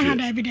kakra ha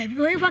da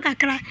we fa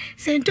kakra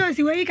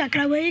sentosi we yi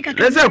kakra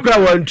ese kwa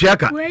wa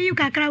ntuaka we yi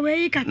kakra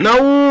na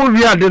wo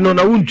wi ade no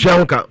na wo ntua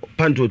ho ka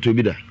panto to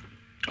bi da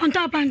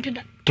onta panto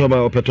da toma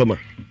opetoma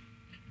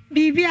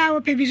bibia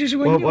wo pe bisusu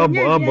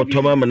wo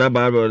toma mana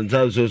ba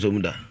nza so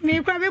muda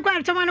me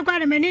kwa toma no kwa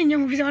de mani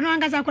nyem visa no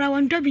angasa kwa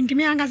won to binti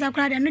me angasa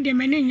kwa de no de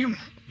mani nyem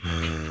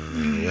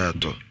ya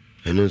to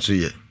eno nso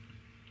ye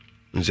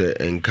nse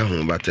enka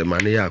ho bate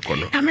mane ya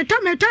akono me to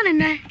ne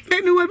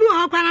me we bi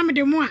ho kwa na me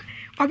de mu a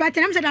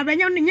obate nam se da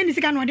banya nya ni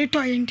sika no de to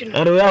yenti no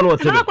aro ya no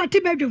te kwa ti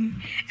bedum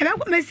e ba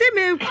me se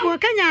me ko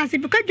kanya ase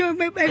bi ka jo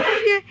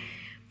afie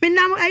me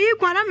nam ayi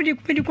kwa na me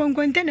de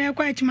konkonte na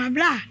kwa chima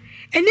bla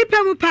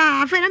enipa mu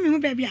pa afa na me hu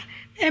ba bia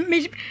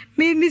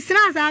me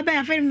sina za ba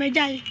afa me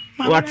jai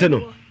wate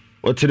no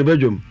wate de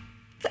bedum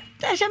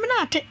ta sha me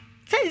na ate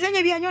sai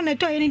nya bia nyo na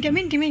to yenti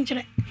me ntimi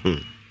nkyere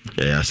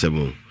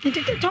asemo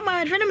to ma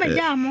afa na me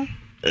jamo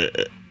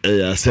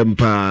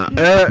asempa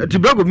ti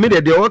brago me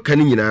de wo kan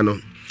nyina no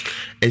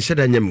and said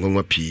I am going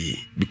to pee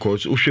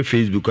because Osha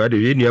Facebook are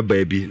the new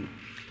baby.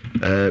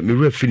 Me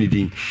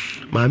refinity.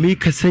 Mammy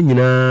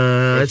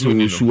Cassandra, as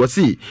you was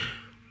see,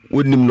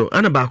 wouldn't know.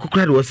 Anna Baco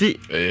was see,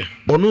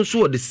 or no,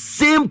 so the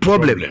same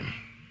problem.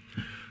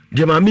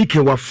 The mammy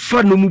wa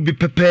fun no be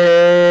pepe,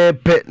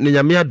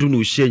 Nayamia do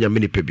no share your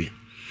mini pebi.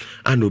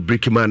 I know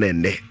breaking man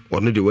and ne,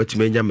 or no the wet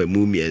man, yam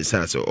mummy and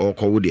sass or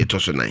call with the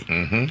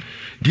tosonine.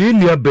 The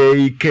new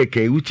bay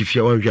cake, which if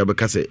you want to have a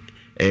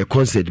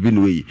concert, be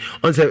no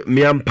on say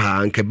me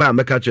ampa and keba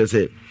make catch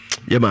say,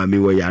 Yama me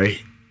wa yare.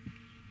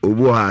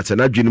 Obo ha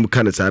na dwunum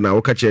kanisa na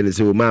wo ka che ne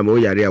se o ma ma o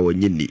yare a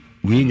wonyini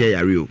wi nya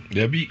yare o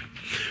dabi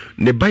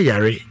ne ba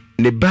yare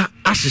ne ba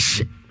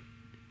asese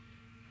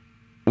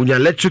unya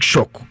electric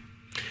shock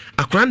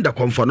akranda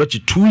komfo no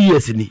 2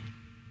 years ni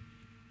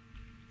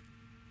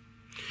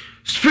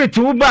straight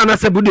wo ba na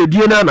se bu de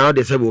die na o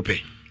de se bu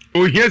pe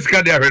o yes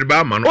ka de ahwere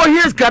ba ma no o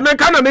yes ka na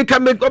kana me ka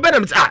me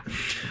obedem ah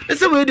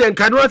se we de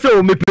nka no se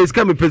o me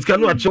peska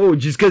no a che o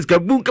jiska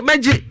bu ka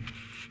meji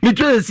me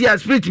try see a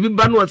spirit be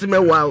ban what me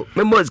wow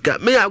me mosca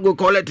me I go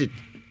collect it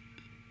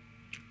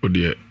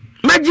odie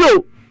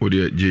majo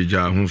odie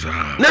jeja hu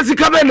sa na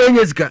sika be na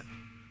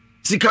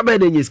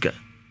nyeska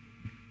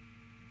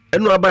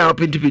eno aba ya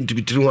pinti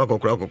bitiri ho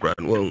akokora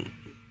no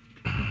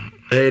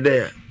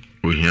there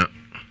ohia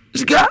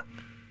sika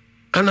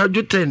ana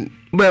jo 10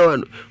 ba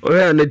wan o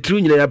ya na tru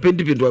nyina ya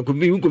pinti ko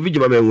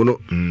vijima me ngono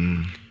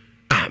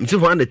mse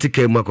ho na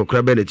tika mu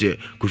akokora be na che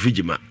ko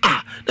vijima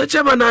na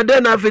chema na de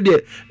na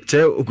afede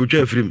che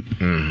okutwa afrim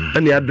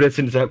ani address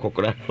ni sa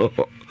kokora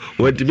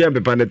wantimi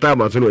ampepa ne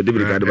tama so no de bi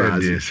kade ba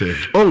hase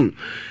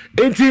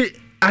enti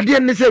ade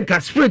ne se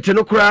nka spirit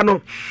no kora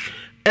no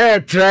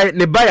try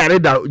ne ba yare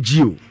da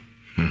gio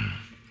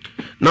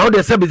na o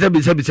de sebi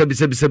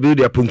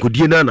de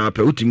aponkodie na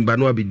apa utim ba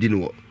no abedi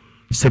no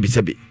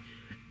sebi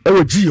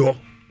wo gio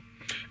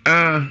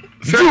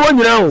se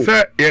wonyina o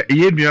se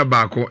ye nua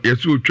ba ko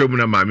yesu otwam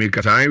na maami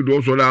kasa an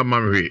do so la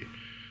mamhwe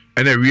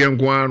ena wie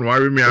nko an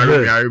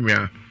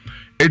aremia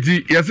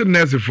eti yesi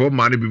nurse for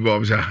man bi bo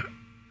msa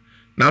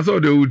na so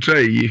de utra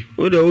yi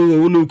o de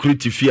wo no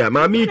kritifia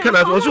maami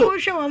kana so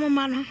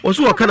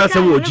o kana se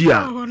wo ji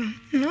a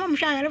no mo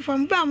shagare fo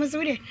mba mo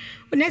so de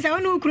nurse wo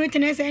no kriti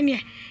nurse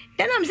ene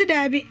den am se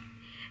da bi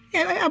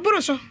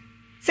aburo so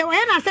se wo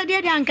na asa de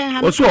ankan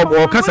ha so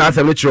o kasa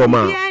asem no kire o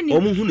ma o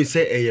mu hu ni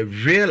se e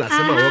real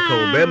asem a wo ka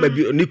o be ma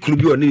bi ni kuru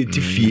bi o ni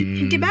ti fie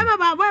nti be ma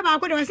ba boy ba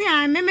ko de wo se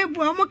meme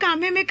bu o mo ka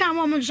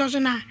mo so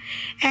na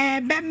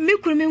be me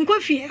kuru me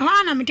nko fie ho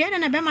ana me de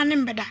na be ma ne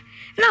mbeda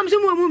na am so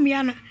mu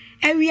mia no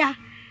awia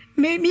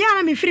me mia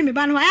na me firi me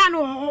ba no ya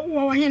no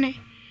wo hene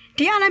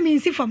ti ya na me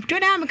nsi fam to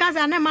da me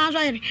kasa na ma so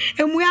yere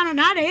emu ya no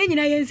na da ye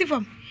nyina ye nsi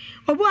fam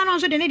obu ana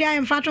so de ne dia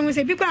ye mfa to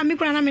se bi kura me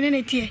kura na me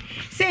ne tie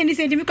se ni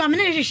se di me kura me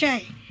ne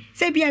hwehwe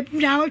se bia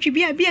na otwi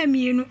bia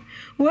mienu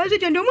wo so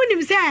tendo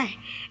munim se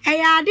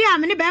ade a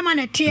me ne be ma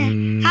na tie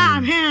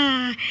na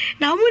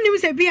munim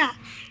se bia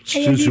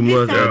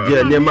sunsumu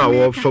dia ne ma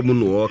wo famu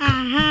no wo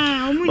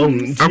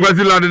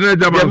akwati la de na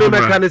jaba me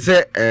meka ne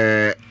se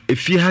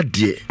efi ha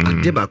de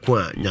ade ba ko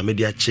a nyame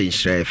de a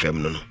change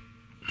FM no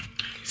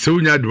se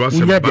unya de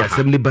wasem ba unya de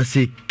asem ne ba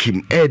se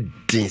kim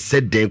edin se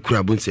den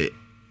kura bun se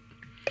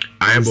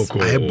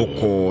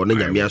ayeboko na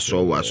nyame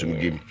aso wa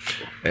asumgem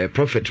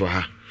prophet wa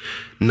ha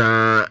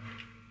na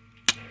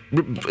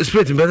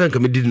spirit better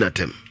come did not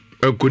them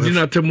could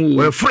not tell me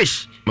we're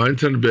fresh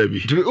mountain baby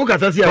to me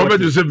kata say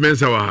Robert Joseph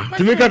Mensa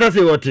to me kata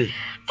say what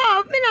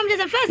oh me am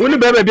just a first when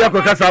baby bia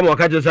ko kasa mo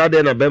ka just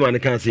ade na be man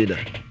kan say da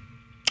me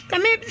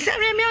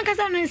an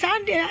kasa no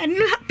say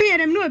no happy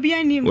dem no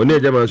bia ni oni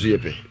ejama so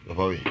yepe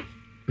papa we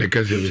ne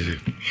kasa me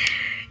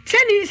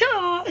seni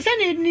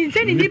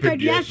ni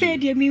pedua say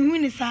de mi hu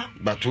ni sa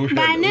ba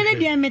nene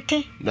de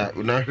mete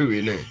na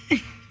hwe no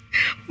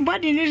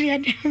body ni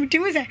red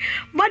timu say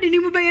body ni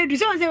mu be yedu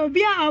so say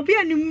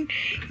obia ni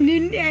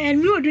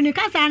nu odu ni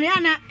kasa na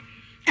na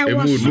e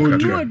wo so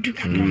nu odu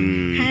kaka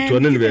to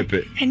ne be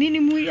pe eni ni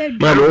mu yedu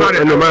ma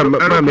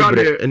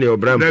bre eni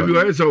obram na bi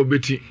wa say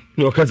obeti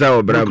no kasa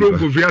obram ko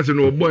ko fiase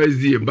no obo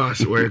ezi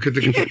bus we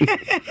ketekete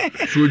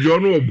so jo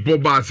no obo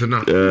bus na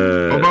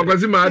oba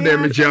kwasi ma da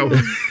me chia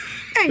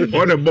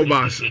o de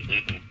bobas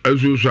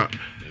azusa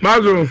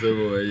mazo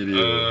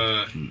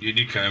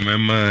yedi kan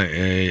mema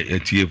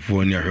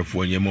etiefo ne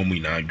ahwefo nye momu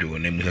ina adwo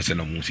na mu sese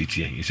na mu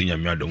sitie ise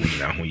nyame adwo mu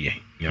ina ho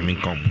ye nyame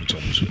kan mu to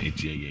mu so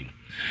etie ye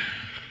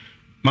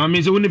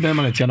mama ze woni be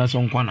ma na tia na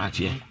so nkwa na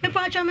atie me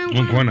pa cha me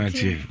nkwa na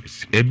atie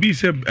ebi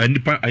se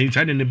anipa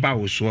ayinsa ne ba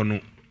wo so no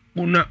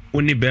una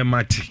oni be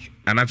ma ti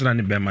anatana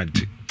ne be ma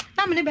ti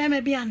na me ne be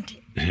ma bi anti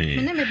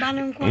me me ba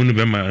ne nkwa oni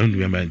be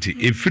ma anti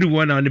efiri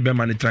wona oni be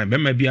ma ne time be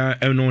ma bia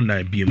eno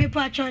na biem me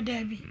pa cha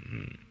da bi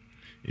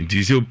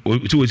nti se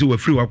we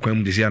free wa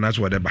kwam de se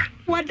anaso wode ba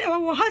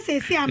wo ho se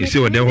si am se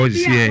wode ho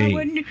se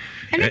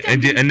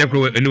ene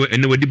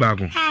wodi ba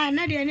ko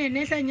na de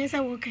ne se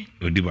nyesa wo kan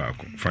wodi ba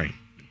ko fine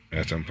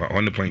that's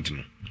on the point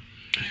no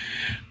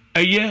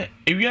aye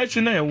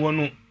ewiase na ye wo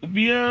no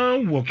obia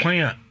wo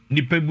kwan a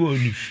nipa bi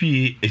oni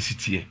fie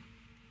esitie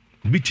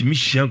bitimi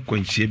hia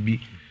kwanhia bi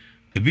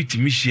ebi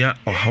timi hia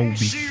ɔhaw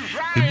bi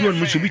ebi won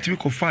mo so bitimi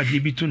kɔ fa ade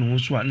bi to no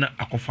so a na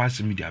akɔfa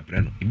asɛm di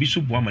abrɛ no ebi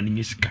so boa ma ne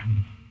nyesika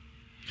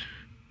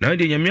na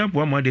de nyame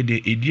aboa ma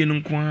de edie no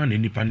nko a na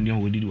nipa ne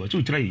ho didi wo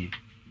so tra yi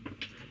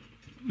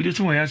bi de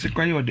so wa ya se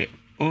kwaye ode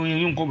o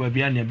yen nko ba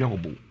bia ne be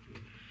hobo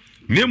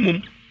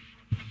nemum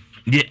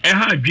de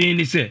ɛha adwen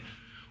ni sɛ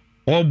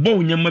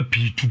ɔbɔ nyama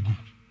pitugu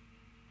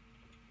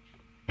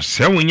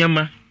sɛ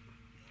wonyama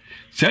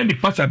sɛ ndi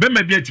pasa be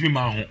ma bia timi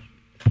ma ho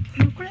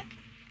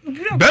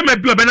be ma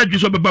bia be na dwi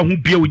so be ba ho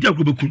bia wo ja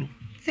kro be ku no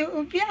se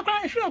obia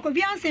kra fi ko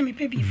bia ansem me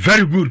pebi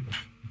very good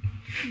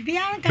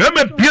bia be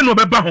ma bia no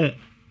be ba ho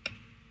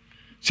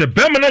se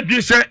be ma na dwi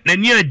sɛ na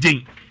ni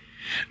agen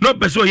no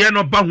be so ye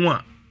no ba ho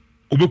a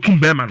obekum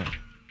be ma no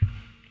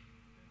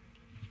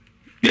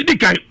ye di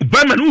kai be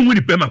ma no hu ni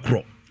be ma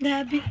kro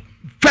dabi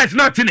first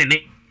na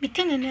tinene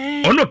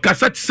mitenene ono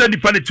kasa tse di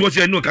pa ne tuo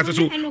se no kasa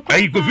so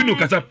ayi ko fi no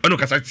kasa ono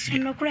kasa tse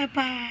no kra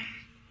pa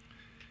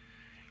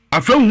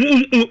afa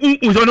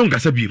so no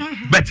kasa bi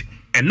but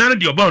enana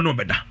de oba no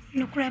beda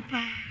no kra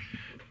pa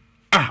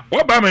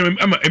wa ba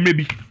ma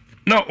emebi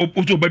na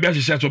o to ba bi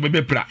ahyehyɛ so ba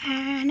bi pra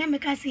na me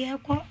ka se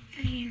ekɔ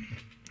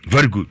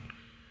very good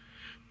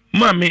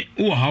mami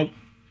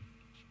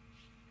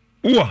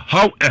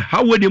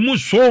how de mu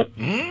so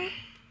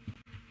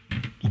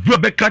obi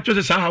be catch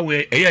us how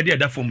we e dey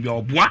da from bi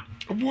oboa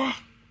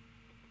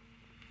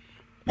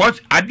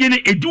what ade ne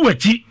edu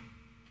achi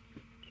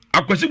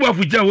akwasi bo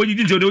afuja wo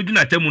gidi nse o di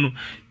na temu no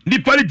ni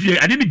party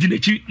ade ne gina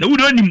achi na wo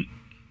do anim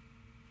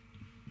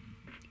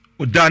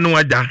o da no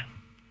ada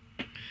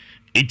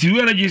eti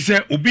we na ji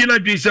se obi na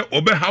dwi se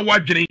obe ha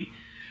wadwene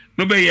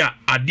no be ya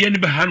ade ne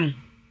be ha no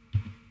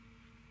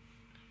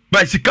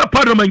ba sika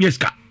paro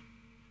manyeska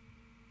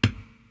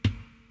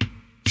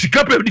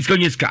sika pe diska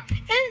nyeska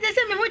they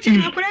say me ho chi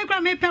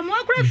akura me pem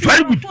akura fi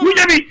very good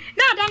unyami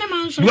na da ne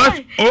manso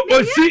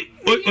o si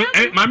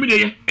mami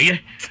de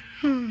ye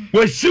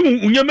wo si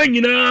unyama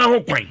nyina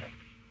ho kwan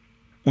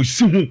o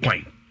si ho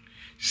kwan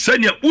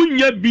sanya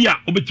unya bia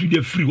obetimi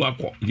de free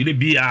wakọ de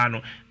bia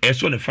no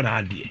eso ne fa na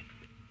ade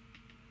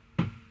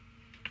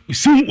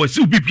o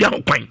si ubi bia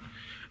ho kwan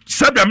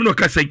sabia me no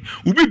ka sai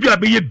ubi bia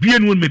be ye bia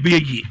no me be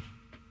ye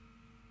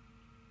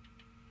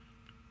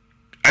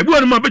abi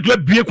wonu ma betu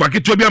abie kwa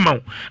keto bia ma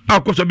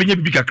akoso be nya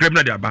bibi kakra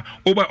na de aba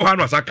o ha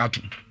no asa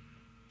katu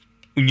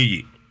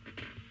unyiye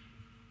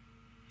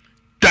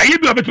daye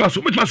bi abetu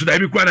aso betu aso daye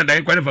bi kwa na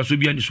daye kwa ne fa so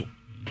bia ni so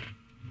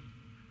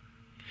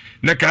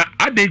na ka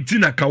adenti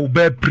na ka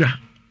oba bra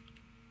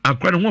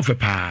akra ne ho fe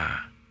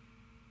pa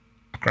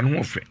akra ne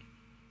ho fe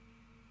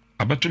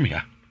abatumi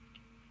ha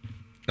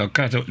na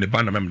ka ta ne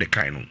ba na mem de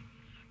kan no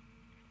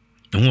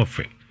ne ho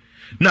fe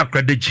na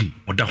akra de ji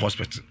o da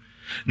hospital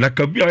na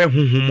ka bia ye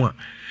honhom a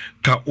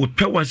ka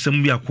opɛ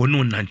wansɛm bi akɔ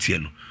no nantie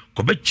no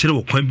ko be kyerɛ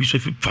wo kwan bi so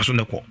fi faso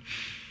ne kɔ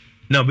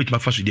na obetima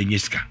faso de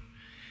nyeska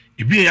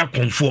ebi ya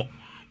konfo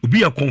obi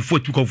ya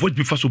comfort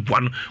bi faso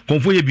boa no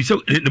konfo ye bi se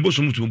ne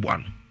boso mutu boa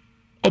no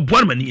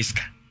oboa ma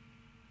nyeska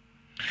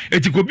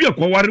eti ko bi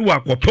akɔ ware wa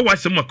akɔ pɛ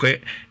wansɛm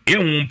akɔ ye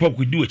ho mpa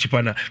ko di wo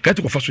chipa na ka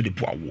te ko faso de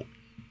boa wo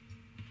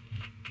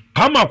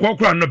kama akɔ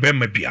kora no be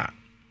ma bia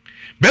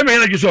be ma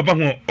yana gye so oba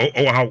ho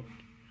o hawo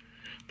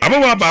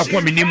abawa ba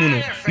akwa minimu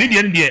no ni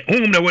de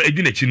honhom na wa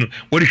edi na chi no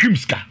wo de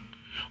hwimska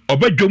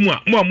obadwomu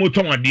a mo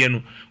amoton ade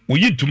no wo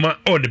yintuma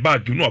o de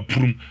bag no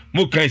apurum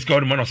mo kan ska o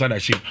de man osada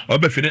shi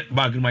obafine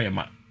bag ma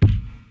yema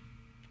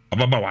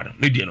ababa wa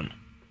no de no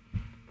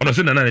ono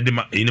se na de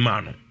ma eni ma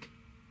no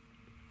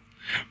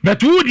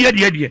betu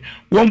de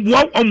won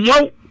boa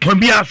onwa ton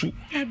bia so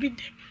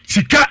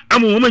sika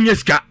amo wo manya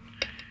sika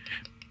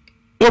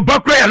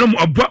obakra ya no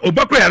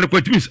obakra ya le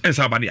kwatimi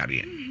ensa ba ne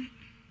yare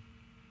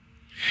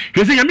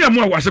kese nyame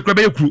amu awase kra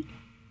be yakuru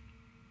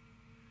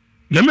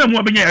nyame amu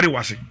abenya yare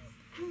wase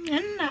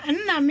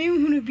enna me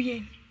hunu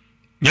bie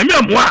nyame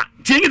amu a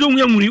tiengi do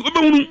hunya muri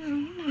obehunu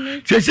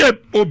sese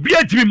obi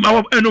atimi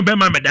ma eno be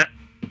ma meda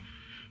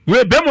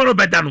we be mo no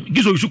beda no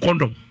gizo isu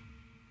condom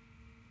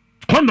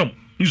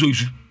gizo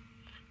isu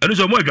eno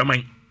so mo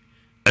adwaman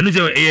eno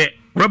so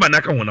rubber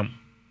naka honam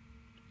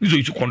gizo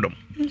isu condom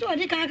nso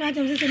odi ka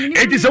tem sese mini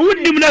eti se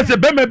wonim na se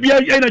be ma bia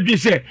ina dwe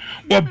se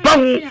oba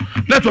ho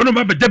na to no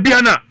ba beda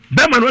bia na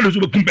be ma no eno so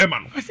be kum be ma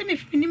no ase me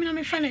nim na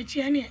me fa na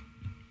chia ne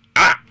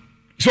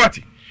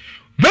swati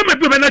be ma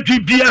bia na dwe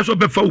bia so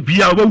be fa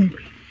bia oba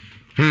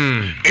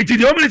eti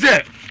de o me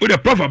se o de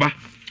prof aba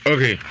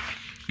okay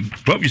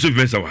prof Yusuf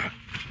Bensawa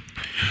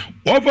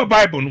over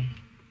bible no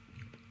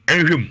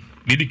enhwem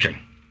didi kan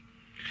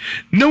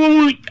na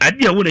wo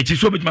ade a wo na chi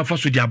so betima fa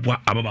so di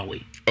aboa ababa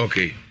we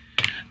okay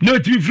no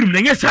tv film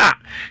na nyesa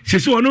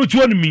sese wono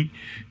tuo no mi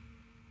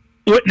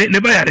ne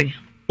ba yare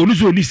onu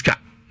so niska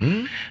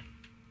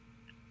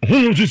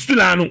hu so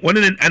stila no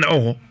wona na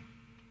oho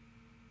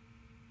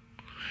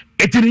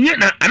etiniye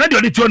na anade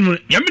odi tuo no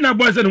yame na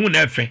boa se ne hu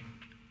na efe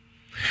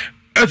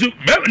aso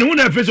be ne hu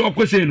na efe so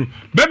okose no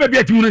be bi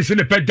ati hu ne se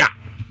ne peda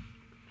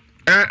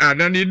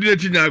na ni di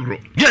eti na agro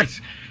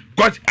yes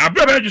cause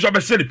abeba ju so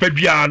be se pa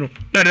bia no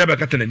na de be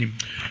kata nanim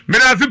me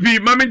na se bi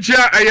ma me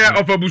nchia aye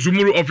of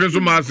abusumuru of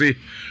nso ma ase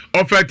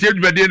of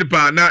atiedwade ne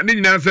pa na ne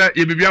nyina se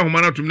ye bibia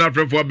homa na tum na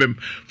frefo abem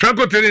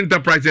Franco Trading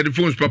Enterprise the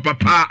phones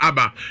papa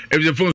aba if the phone